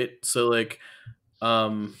 right? Yeah. So like,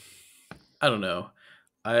 I don't know.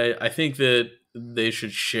 I think that they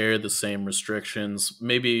should share the same restrictions.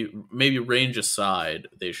 Maybe range aside,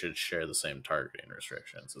 they should share the same targeting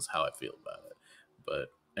restrictions. Is how I feel about it. But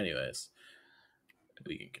anyways,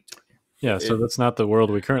 we can continue. Yeah, so that's not the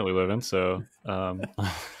world we currently live in. So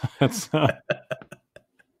that's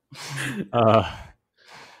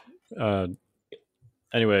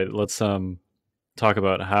anyway. Let's talk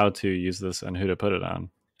about how to use this and who to put it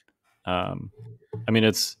on. I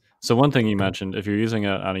mean, so one thing you mentioned, if you're using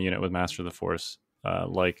it on a unit with Master of the Force,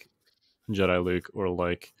 like Jedi Luke or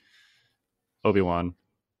like Obi-Wan,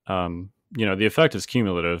 the effect is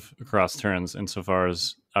cumulative across turns insofar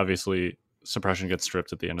as obviously suppression gets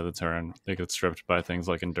stripped at the end of the turn. They get stripped by things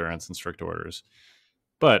like endurance and strict orders.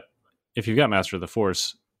 But if you've got Master of the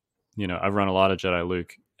Force, I've run a lot of Jedi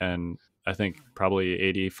Luke, and I think probably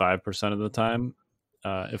 85% of the time,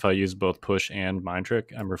 if I use both push and Mind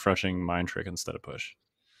Trick, I'm refreshing Mind Trick instead of push.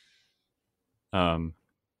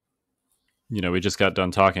 We just got done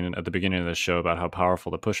talking at the beginning of this show about how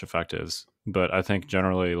powerful the push effect is, but I think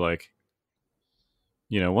generally, like,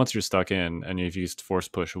 once you're stuck in and you've used force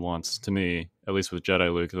push once, to me, at least with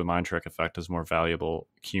Jedi Luke, the Mind Trick effect is more valuable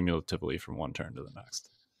cumulatively from one turn to the next.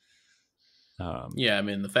 Yeah, I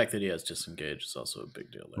mean, the fact that he has disengage is also a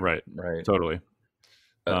big deal there. Right. Totally.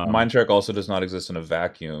 Mind Trick also does not exist in a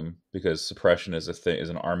vacuum because suppression is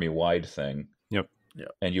an army-wide thing. Yep. Yeah.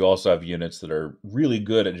 And you also have units that are really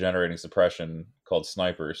good at generating suppression called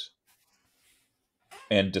snipers.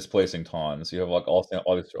 and displacing tawns. You have like all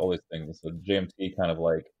these things. So JMT kind of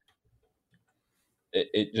like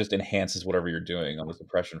it just enhances whatever you're doing on the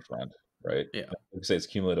suppression front, right? Yeah. Like I say, it's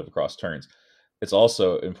cumulative across turns. It's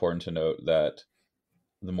also important to note that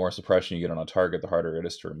the more suppression you get on a target, the harder it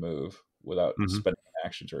is to remove without spending an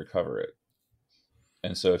action to recover it.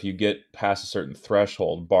 And so if you get past a certain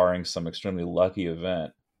threshold, barring some extremely lucky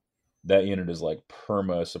event, that unit is like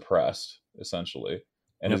perma suppressed, essentially,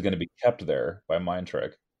 and is going to be kept there by Mind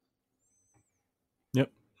Trick. Yep,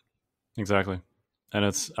 exactly. And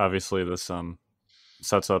it's obviously this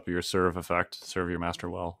sets up your serve effect, serve your master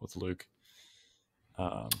well with Luke.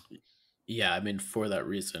 Yeah, I mean, for that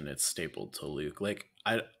reason, it's stapled to Luke. Like,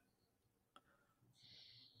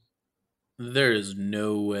 there is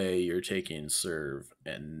no way you're taking serve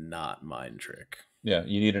and not Mind Trick. Yeah,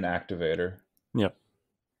 you need an activator. Yep.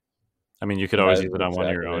 I mean, you could always use it on one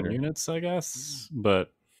of your own units, I guess,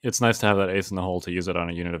 but it's nice to have that ace in the hole to use it on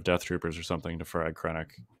a unit of Death Troopers or something to frag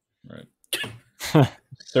Krennic. Right.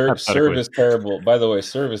 Serve is terrible. By the way,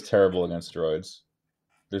 serve is terrible against droids.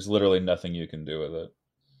 There's literally nothing you can do with it.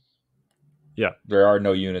 Yeah. There are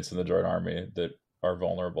no units in the droid army that are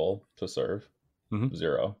vulnerable to serve.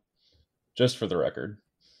 0. Just for the record.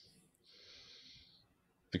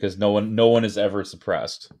 Because no one is ever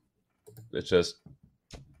suppressed. It's just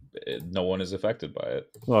no one is affected by it.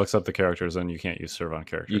 Well, except the characters, and you can't use serve on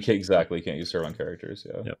characters. You can't use serve on characters,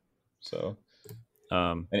 yeah. Yep. So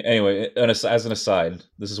anyway, as an aside,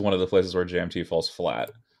 this is one of the places where JMT falls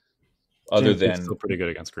flat. Other than still pretty good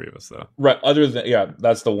against Grievous, though. Right. Other than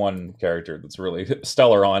that's the one character that's really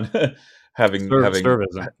stellar on having serve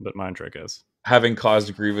isn't, but Mind Trick is. Having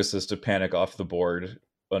caused Grievouses to panic off the board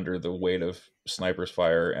under the weight of sniper's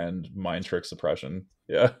fire and Mind Trick suppression.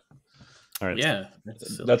 Yeah. All right. Yeah.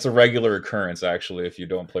 That's a regular occurrence, actually, if you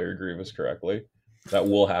don't play your Grievous correctly. That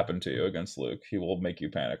will happen to you against Luke. He will make you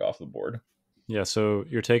panic off the board. Yeah, so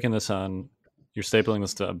you're taking this on, you're stapling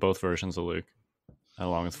this to both versions of Luke,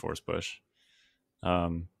 along with Force Push.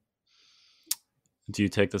 Do you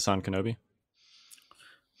take this on Kenobi?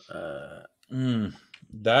 I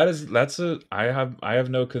have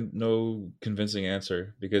no convincing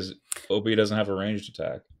answer because Obi doesn't have a ranged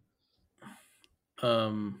attack.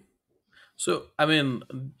 So I mean,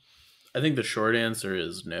 I think the short answer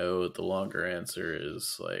is no. The longer answer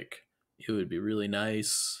is like it would be really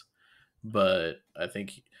nice, but I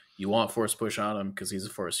think you want Force Push on him because he's a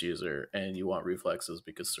Force user, and you want reflexes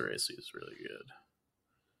because Ceresi is really good.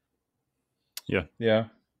 Yeah.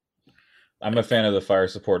 I'm a fan of the fire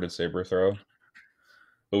supported saber throw,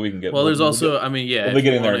 but we can get. Well, there's also, I mean, yeah, we'll be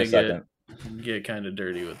getting there in a second. Get kind of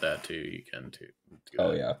dirty with that too. You can too.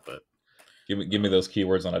 Oh yeah, but give me those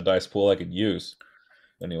keywords on a dice pool I could use.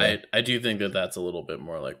 Anyway, I do think that's a little bit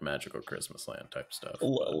more like Magical Christmas Land type stuff. A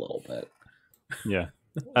little bit. Yeah,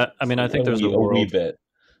 I mean, I think there's a wee bit.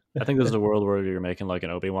 I think there's a world where you're making like an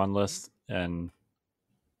Obi-Wan list, and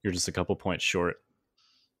you're just a couple points short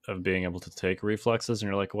of being able to take reflexes, and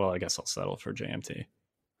you're like, well, I guess I'll settle for JMT.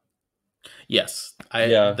 Yes,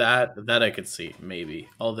 that I could see maybe.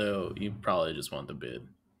 Although you probably just want the bid.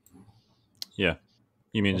 Yeah,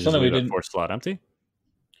 you mean just leave that force slot empty?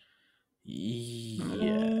 Yeah.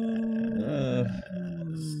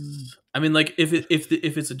 I mean, like if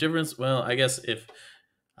it's a difference, well, I guess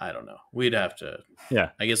I don't know, we'd have to. Yeah,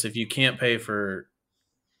 I guess if you can't pay for,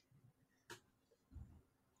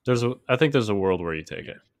 I think there's a world where you take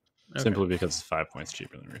it. Okay. Simply because it's 5 points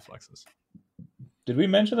cheaper than reflexes. Did we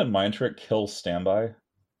mention that Mind Trick kills standby?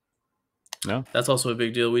 No. That's also a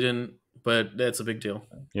big deal. We didn't, but that's a big deal.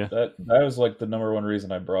 Yeah. That was like the number one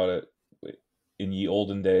reason I brought it in ye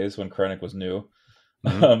olden days when Krennic was new.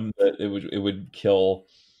 Mm-hmm. That it would kill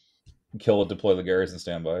a deploy the garrison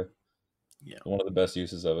standby. Yeah. One of the best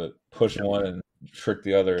uses of it. Push one and trick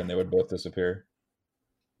the other and they would both disappear.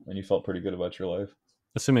 And you felt pretty good about your life.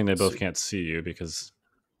 Assuming they both can't see you, because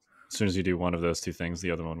as soon as you do one of those two things,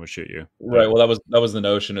 the other one would shoot you. Right. Well, that was the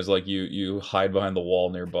notion, is like you hide behind the wall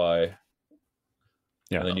nearby.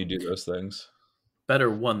 Yeah. And then you do those things. Better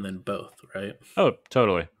one than both, right? Oh,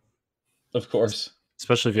 totally. Of course.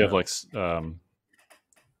 Especially if you have like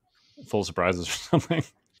full surprises or something.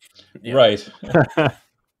 Yeah. Right.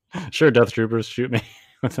 Sure, Death Troopers, shoot me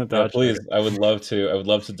with a dodge. Yeah, please. I would love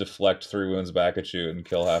to deflect 3 wounds back at you and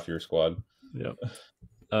kill half your squad. Yep.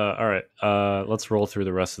 All right, let's roll through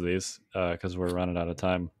the rest of these because we're running out of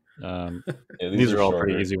time. These are all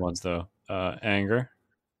pretty easy ones, though. Anger.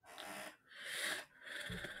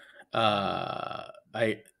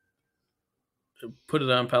 I put it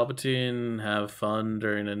on Palpatine, have fun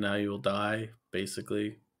during a Now You Will Die,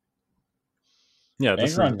 basically. Yeah,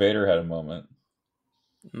 Anger on Vader had a moment.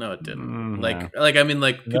 No, it didn't. Yeah. I mean,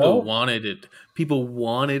 like No? people wanted it. People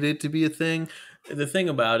wanted it to be a thing. The thing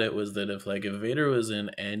about it was that if Vader was in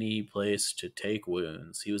any place to take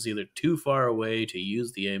wounds, he was either too far away to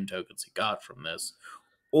use the aim tokens he got from this,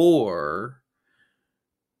 or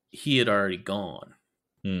he had already gone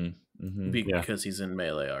Mm-hmm. because he's in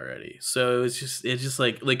melee already. So it's just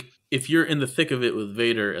like if you're in the thick of it with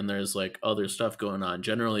Vader and there's like other stuff going on,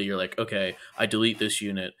 generally you're like, okay, I delete this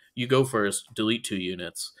unit. You go first, delete 2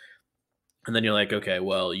 units, and then you're like, okay,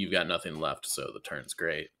 well, you've got nothing left, so the turn's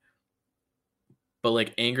great. But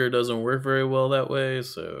like anger doesn't work very well that way,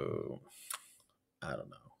 so I don't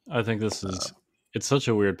know. I think this is it's such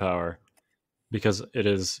a weird power because it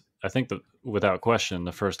is, I think, without question,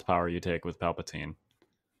 the first power you take with Palpatine.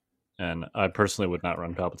 And I personally would not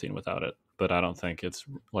run Palpatine without it, but I don't think it's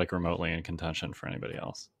like remotely in contention for anybody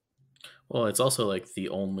else. Well, it's also like the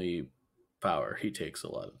only power he takes a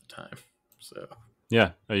lot of the time. So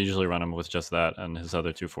yeah, I usually run him with just that, and his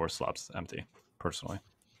other 2 Force slots empty, personally.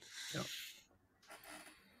 yeah.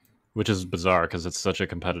 Which is bizarre because it's such a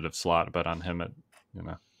competitive slot, but on him,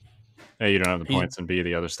 A, you don't have the points, and B,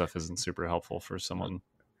 the other stuff isn't super helpful for someone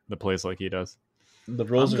that plays like he does. The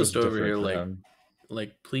rules I'm are just over different here for like him.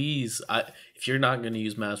 please, if you're not going to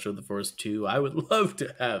use Master of the Force 2, I would love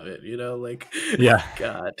to have it, Yeah.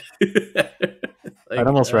 God. I'd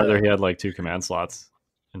almost rather he had like 2 command slots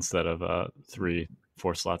instead of 3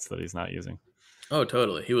 Force slots that he's not using. Oh,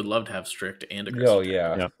 totally. He would love to have strict and aggressive. Oh,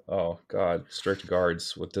 yeah. Yep. Oh, God. Strict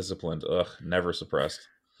guards with disciplined. Ugh, never suppressed.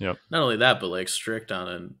 Yep. Not only that, but like strict on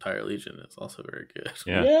an entire legion is also very good.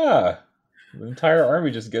 Yeah. The entire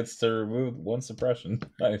army just gets to remove 1 suppression.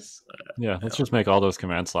 Nice. Yeah, let's just make all those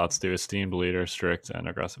command slots do esteemed leader, strict, and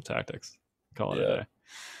aggressive tactics. Call it a day.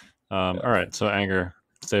 All right, so anger,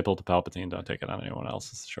 staple to Palpatine. Don't take it on anyone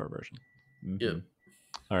else. It's the short version. Mm-hmm. Yep.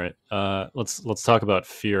 All right, let's talk about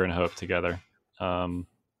fear and hope together.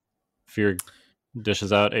 Fear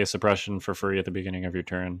dishes out a suppression for free at the beginning of your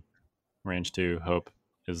turn. Range 2. Hope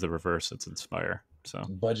is the reverse. It's inspire. So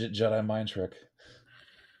Budget Jedi mind trick.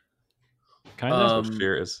 kind of. That's what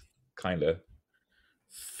fear is. Kind of.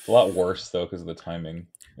 It's a lot worse, though, because of the timing.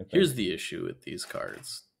 Here's the issue with these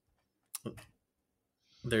cards.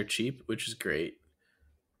 They're cheap, which is great,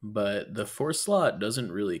 but the Force slot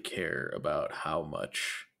doesn't really care about how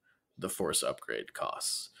much the Force upgrade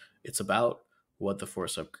costs. It's about what the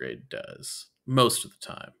Force upgrade does most of the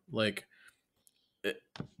time. Like,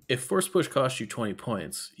 if Force Push cost you 20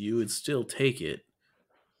 points, you would still take it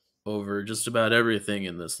over just about everything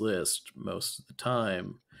in this list most of the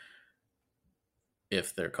time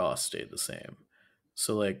if their cost stayed the same.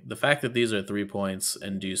 So like the fact that these are 3 points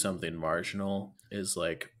and do something marginal is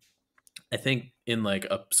like, I think in like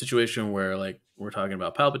a situation where like we're talking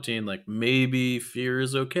about Palpatine, like maybe fear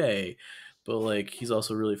is okay, but like he's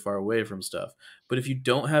also really far away from stuff. But if you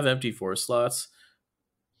don't have empty Force slots,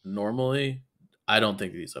 normally I don't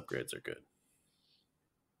think these upgrades are good.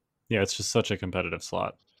 Yeah, it's just such a competitive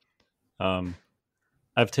slot.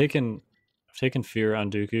 I've taken fear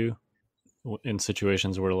on Dooku in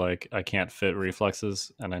situations where like I can't fit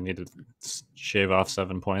reflexes and I need to shave off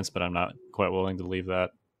 7 points, but I'm not quite willing to leave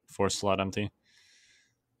that Force slot empty.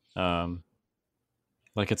 Like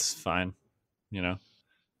it's fine,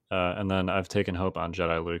 and then I've taken hope on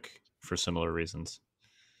Jedi Luke for similar reasons.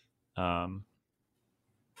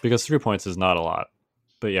 Because 3 points is not a lot,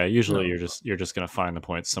 but yeah, usually you're just going to find the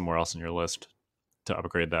points somewhere else in your list to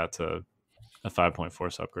upgrade that to a 5-point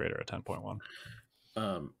Force upgrade or a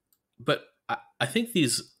 10.1. But I think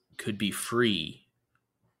these could be free,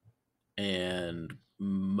 and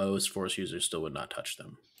most Force users still would not touch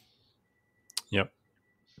them. Yep.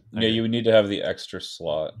 Yeah, you would need to have the extra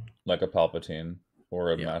slot, like a Palpatine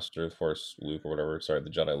or a Master of Force Luke or whatever. Sorry, the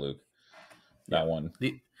Jedi Luke. That one.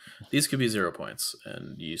 These could be 0 points,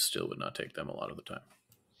 and you still would not take them a lot of the time.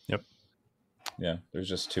 Yep. Yeah, there's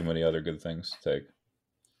just too many other good things to take.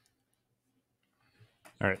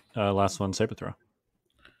 All right, last one, saber throw.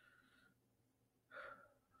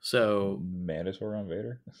 So mandatory on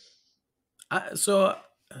Vader.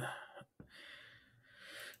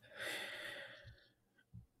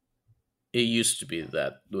 It used to be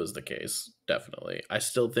that was the case, definitely. I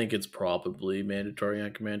still think it's probably mandatory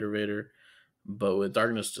on Commander Vader, but with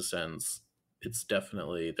Darkness Descends, it's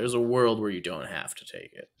definitely there's a world where you don't have to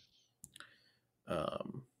take it.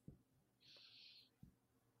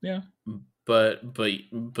 Yeah. But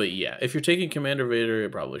yeah, if you're taking Commander Vader,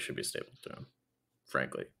 it probably should be stapled to him,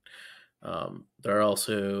 frankly. There are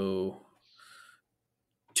also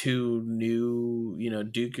 2 new,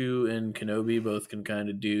 Dooku and Kenobi both can kind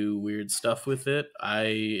of do weird stuff with it.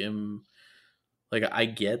 I am like I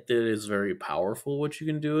get that it's very powerful what you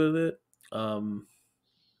can do with it,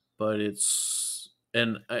 but it's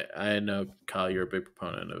and I know Kyle, you're a big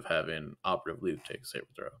proponent of having operative Luke take a saber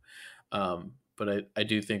throw, but I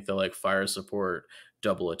do think the like fire support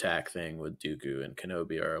double attack thing with Dooku and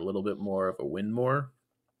Kenobi are a little bit more of a win more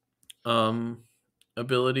um,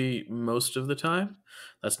 ability most of the time.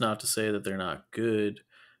 That's not to say that they're not good.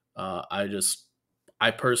 I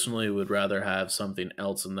personally would rather have something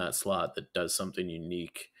else in that slot that does something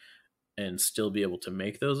unique and still be able to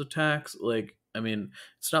make those attacks. Like, I mean,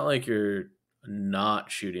 it's not like you're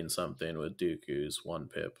not shooting something with Dooku's one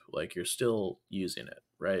pip. Like, you're still using it,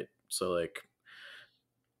 right? So, like,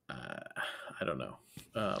 I don't know.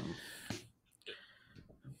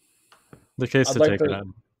 The case I'd to like take it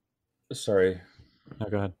on. Sorry. No,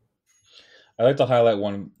 go ahead. I'd like to highlight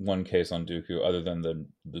one case on Dooku other than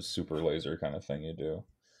the super laser kind of thing you do.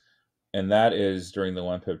 And that is during the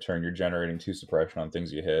 1 pip turn, you're generating 2 suppression on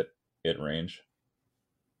things you hit at range.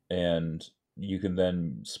 And you can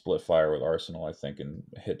then split fire with Arsenal, I think, and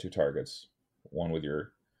hit 2 targets. One with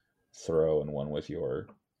your throw and one with your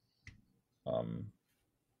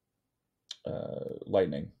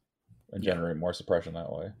lightning, and generate more suppression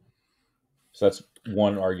that way. So that's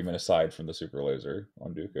one argument aside from the super laser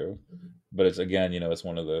on Dooku. But it's, again, it's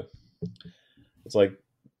one of the... It's like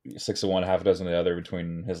 6 of one, half a dozen of the other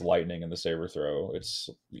between his lightning and the saber throw. It's,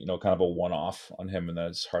 kind of a one-off on him, and then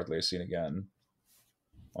it's hardly seen again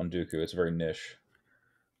on Dooku. It's very niche.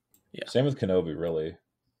 Yeah. Same with Kenobi, really.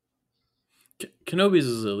 Kenobi's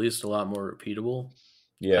is at least a lot more repeatable.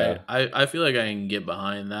 Yeah. I feel like I can get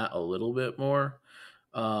behind that a little bit more.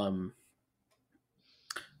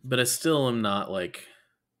 But I still am not like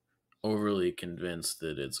overly convinced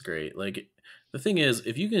that it's great. Like, the thing is,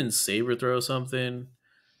 if you can saber throw something,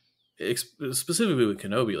 specifically with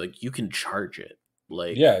Kenobi, like, you can charge it.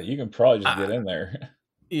 Like, yeah, you can probably just get in there.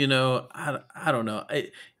 I don't know.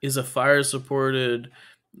 Is a fire supported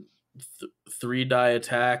 3-die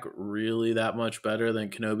attack really that much better than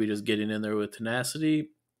Kenobi just getting in there with tenacity?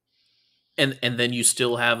 And then you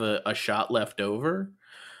still have a shot left over?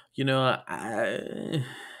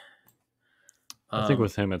 I think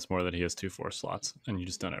with him, it's more that he has 2 force slots, and you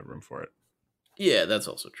just don't have room for it. Yeah, that's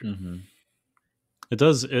also true. Mm-hmm.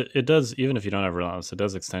 It does, even if you don't have relentless, it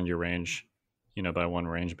does extend your range, by 1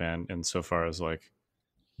 range band, insofar as, like,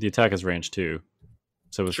 the attack is range 2.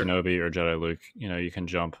 So with Kenobi or Jedi Luke, you can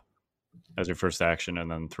jump as your first action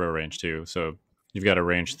and then throw range 2. So you've got a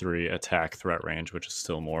range 3 attack threat range, which is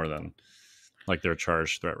still more than, like, their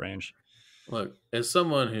charged threat range. Look, as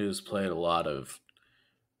someone who's played a lot of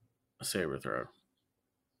saber throw,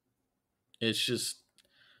 it's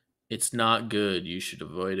not good. You should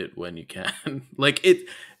avoid it when you can. Like,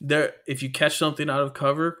 if you catch something out of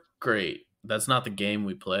cover, great. That's not the game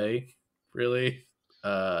we play, really.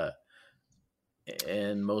 And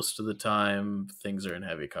most of the time, things are in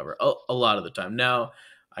heavy cover. A lot of the time. Now,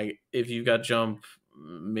 if you've got jump,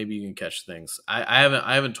 maybe you can catch things. I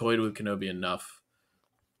haven't toyed with Kenobi enough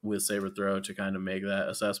with saber throw to kind of make that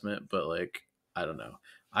assessment, but, like, I don't know.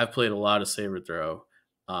 I've played a lot of saber throw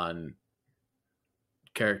on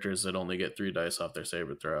characters that only get 3 dice off their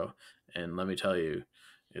saber throw, and let me tell you,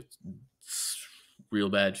 it's real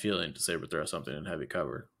bad feeling to saber throw something in heavy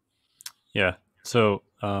cover. Yeah. So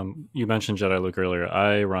you mentioned Jedi Luke earlier.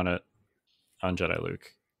 I run it on Jedi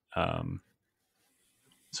Luke.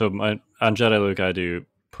 So on Jedi Luke, I do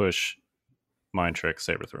push, mind trick,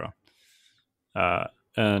 saber throw.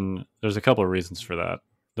 And there's a couple of reasons for that.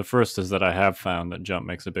 The first is that I have found that jump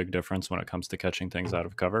makes a big difference when it comes to catching things out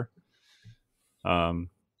of cover.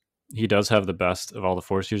 He does have the best of all the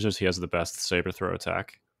force users. He has the best saber throw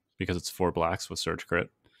attack because it's 4 blacks with surge crit.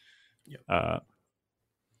 Yep.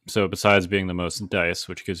 So besides being the most dice,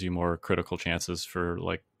 which gives you more critical chances for,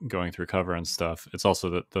 like, going through cover and stuff, it's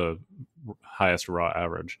also the highest raw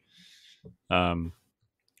average. And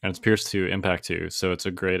it's pierce 2, impact 2, so it's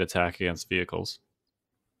a great attack against vehicles,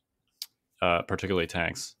 particularly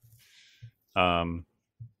tanks. And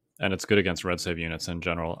it's good against red save units in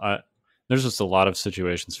general. There's just a lot of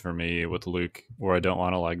situations for me with Luke where I don't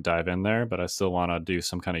want to, like, dive in there, but I still want to do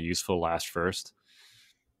some kind of useful last first.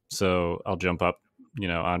 So I'll jump up,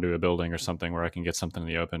 onto a building or something where I can get something in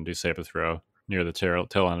the open, do saber throw near the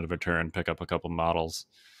tail end of a turn, pick up a couple models,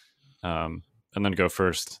 and then go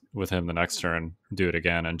first with him the next turn, do it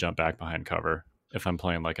again, and jump back behind cover if I'm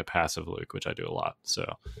playing, like, a passive Luke, which I do a lot. So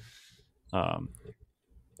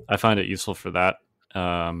I find it useful for that.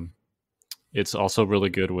 It's also really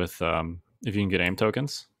good with if you can get aim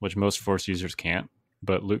tokens, which most force users can't,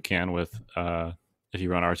 but Luke can with if you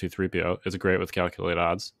run R2-3PO. It's great with calculate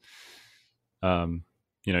odds.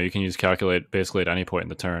 you can use calculate basically at any point in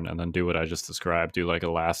the turn, and then do what I just described. Do like a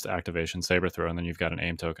last activation saber throw, and then you've got an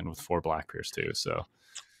aim token with 4 Black Pierce too. So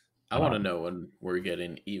I want to know when we're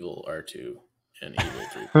getting evil R2 and evil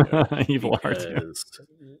 3. Evil R2.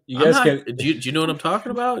 You guys do you know what I'm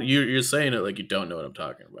talking about? You're saying it like you don't know what I'm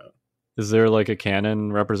talking about. Is there like a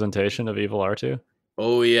canon representation of evil R2?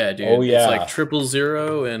 Oh yeah, dude. Oh, yeah. It's like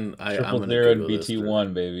 000 and I'm gonna 000 and Google this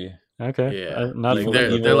BT1, baby. Okay. Yeah. Not Like,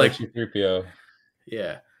 fully. they're like C-3PO.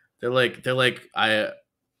 yeah. They're like I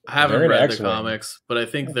haven't They're in read the X-Wing. comics, but I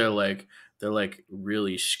think they're like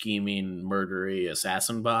really scheming, murdery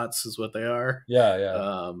assassin bots is what they are.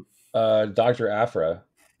 Yeah. Dr. Aphra,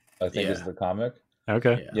 I think, is the comic.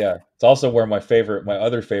 Okay. Yeah. It's also where my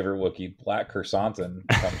other favorite Wookiee, Black Kersantan,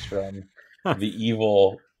 comes from. the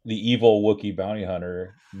evil Wookiee bounty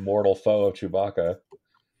hunter, mortal foe of Chewbacca.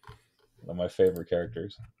 One of my favorite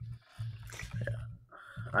characters.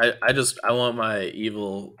 Yeah. I want my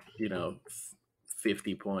evil,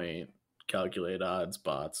 50-point calculate odds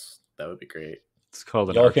bots. That would be great. It's called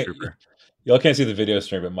an ARC Trooper. Y'all can't see the video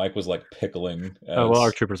stream, but Mike was like pickling. Oh, well,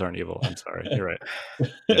 ARC Troopers aren't evil. I'm sorry. You're right.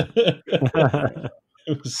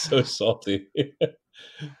 It was so salty.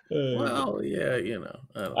 Well, yeah,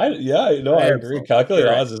 I agree. Calculate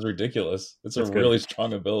odds is ridiculous. It's a really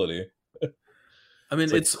strong ability. I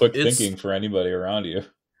mean, it's quick thinking for anybody around you.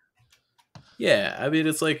 Yeah, I mean,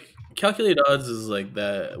 it's like calculate odds is like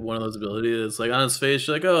that one of those abilities. It's like on its face,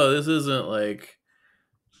 you're like, oh, this isn't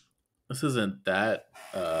that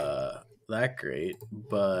that great,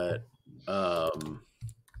 but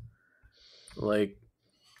like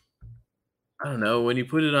I don't know, when you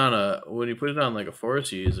put it on like a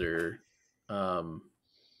force user,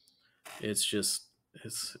 it's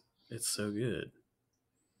so good.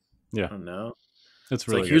 Yeah, I don't know. It's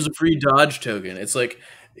really like here's a free dodge token. It's like,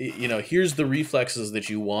 here's the reflexes that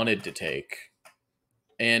you wanted to take,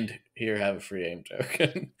 and here, have a free aim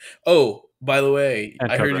token. Oh, by the way,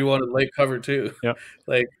 I heard you wanted light cover too. Yep.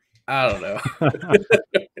 Like, I don't know.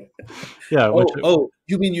 Yeah.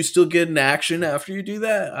 You mean you still get an action after you do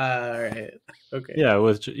that? All right. Okay. Yeah,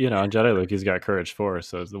 with on Jedi Luke, he's got Courage 4,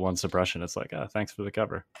 so it's the one suppression. It's like, thanks for the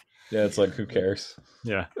cover. Yeah, it's like, who cares?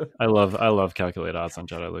 Yeah, I love calculate odds on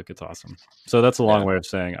Jedi Luke. It's awesome. So that's a long way of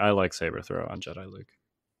saying I like saber throw on Jedi Luke.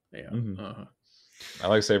 Yeah, I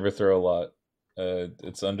like saber throw a lot.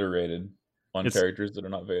 It's underrated on characters that are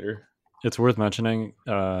not Vader. It's worth mentioning,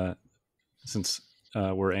 since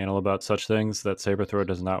we're anal about such things, that saber throw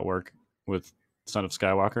does not work with Son of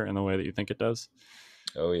Skywalker in the way that you think it does.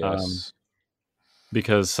 Oh yes,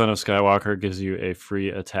 because Son of Skywalker gives you a free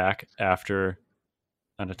attack after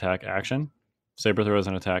an attack action. Saber throw is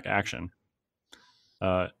an attack action.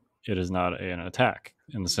 It is not an attack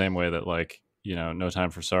in the same way that, like, No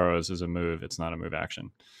Time for Sorrows is a move. It's not a move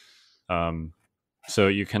action. So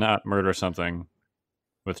you cannot murder something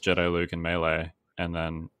with Jedi Luke in melee and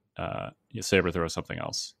then you saber throw something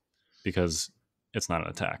else, because it's not an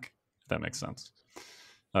attack, if that makes sense.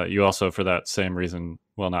 You also, for that same reason,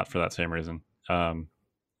 well, not for that same reason,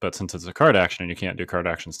 but since it's a card action and you can't do card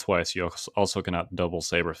actions twice, you also cannot double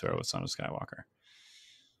saber throw with Son of Skywalker.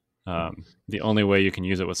 The only way you can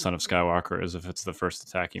use it with Son of Skywalker is if it's the first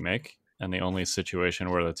attack you make, and the only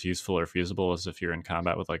situation where that's useful or feasible is if you're in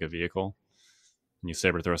combat with like a vehicle and you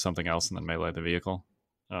saber throw something else and then melee the vehicle.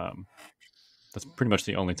 That's pretty much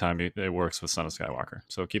the only time it works with Son of Skywalker,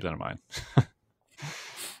 so keep that in mind. It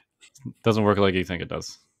doesn't work like you think it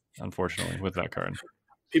does, unfortunately, with that card.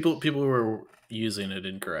 People were using it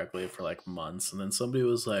incorrectly for like months, and then somebody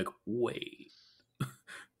was like, wait,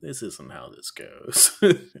 this isn't how this goes.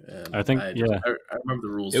 I think I remember the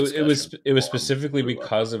rules. It was specifically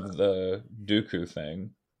because of the Dooku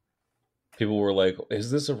thing. People were like, is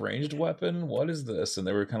this a ranged weapon? What is this? And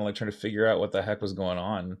they were kind of like trying to figure out what the heck was going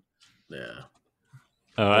on. Yeah.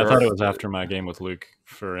 I thought it was after my game with Luke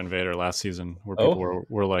for Invader last season, where people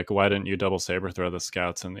were like, "Why didn't you double saber throw the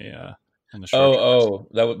scouts in the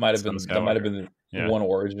short that might have been one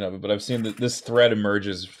origin of it." But I've seen that this thread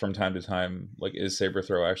emerges from time to time. Like, is saber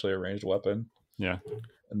throw actually a ranged weapon? Yeah,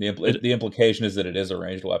 and the implication is that it is a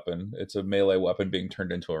ranged weapon. It's a melee weapon being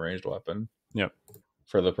turned into a ranged weapon. Yep,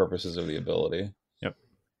 for the purposes of the ability. Yep.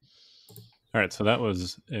 All right, so that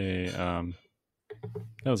was a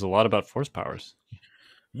lot about force powers.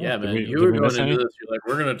 Yeah, man. You were going to do this. You're like,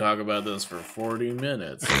 we're going to talk about this for 40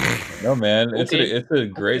 minutes. No, man. It's a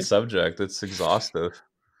great subject. It's exhaustive.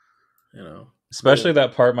 Especially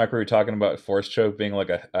that part, Mike, where you're talking about force choke being like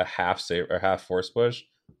a half save or half force push.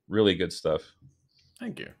 Really good stuff.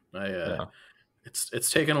 Thank you. It's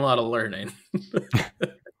taken a lot of learning.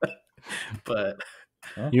 But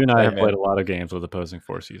you and I have played a lot of games with opposing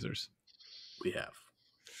force users. We have.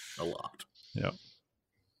 a lot. Yep.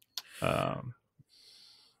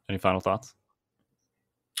 Any final thoughts?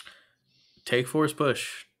 Take force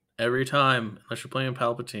push every time, unless you're playing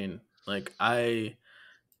Palpatine. Like I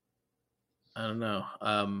don't know.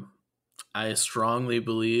 I strongly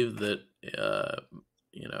believe that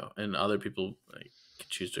and other people can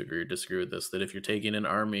choose to agree or disagree with this, that if you're taking an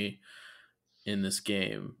army in this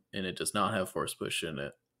game and it does not have force push in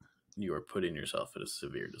it, you are putting yourself at a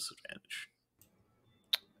severe disadvantage.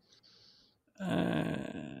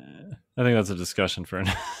 I think that's a discussion for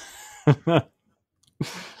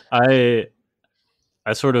I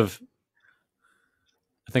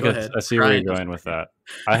think I see where you're going with that.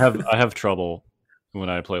 I have trouble when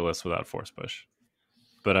I play lists without force push,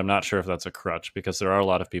 but I'm not sure if that's a crutch, because there are a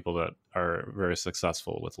lot of people that are very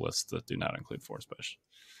successful with lists that do not include force push.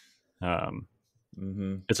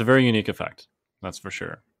 It's a very unique effect, that's for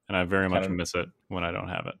sure, and I very much miss it when I don't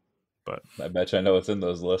have it. But I bet you I know what's in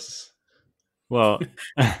those lists. Well,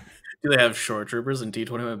 do they have short troopers and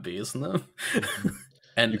T-21Bs in them?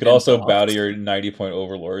 And you could also bow to your 90-point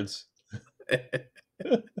overlords.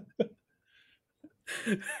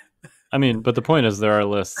 I mean, but the point is there are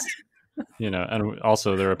lists, and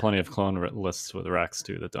also there are plenty of clone lists with Rex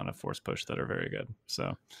too that don't have force push that are very good.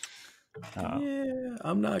 So,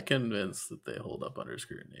 I'm not convinced that they hold up under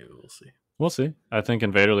scrutiny. We'll see. We'll see. I think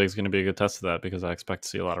Invader League is going to be a good test of that, because I expect to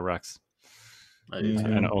see a lot of Rex. I do too.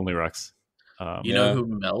 And only Rex. Know who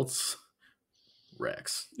melts?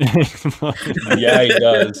 Rex. Yeah, he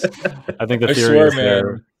does. I think I swear,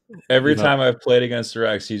 man. Every time I've played against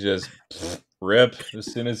Rex, he just rip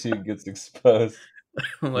as soon as he gets exposed.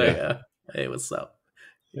 Hey, what's up?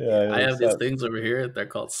 Yeah, I have these things over here. They're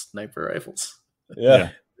called sniper rifles.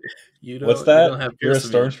 Yeah. What's that? You don't have you're a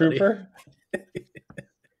stormtrooper?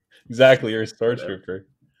 Exactly, you're a stormtrooper.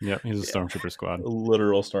 Yeah, he's a stormtrooper squad. A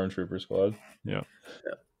literal stormtrooper squad. Yeah.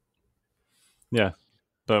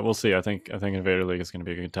 But we'll see. I think Invader League is going to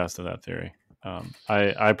be a good test of that theory.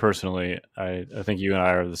 I personally, I think you and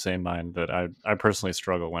I are of the same mind that I personally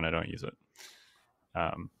struggle when I don't use it.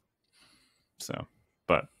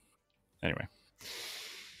 But anyway.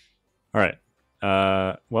 All right.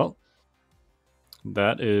 Well,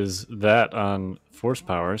 that is that on force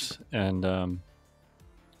powers. And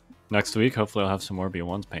next week, hopefully I'll have some more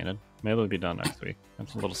B1s painted. Maybe they'll be done next week. I'm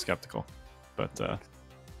a little skeptical. But,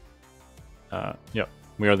 yep.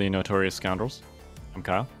 We are the Notorious Scoundrels. I'm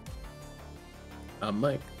Kyle. I'm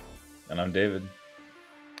Mike. And I'm David.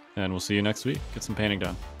 And we'll see you next week. Get some painting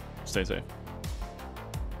done. Stay safe.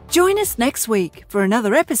 Join us next week for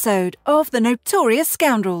another episode of the Notorious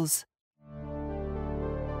Scoundrels.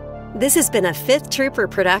 This has been a 5th Trooper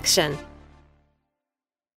production.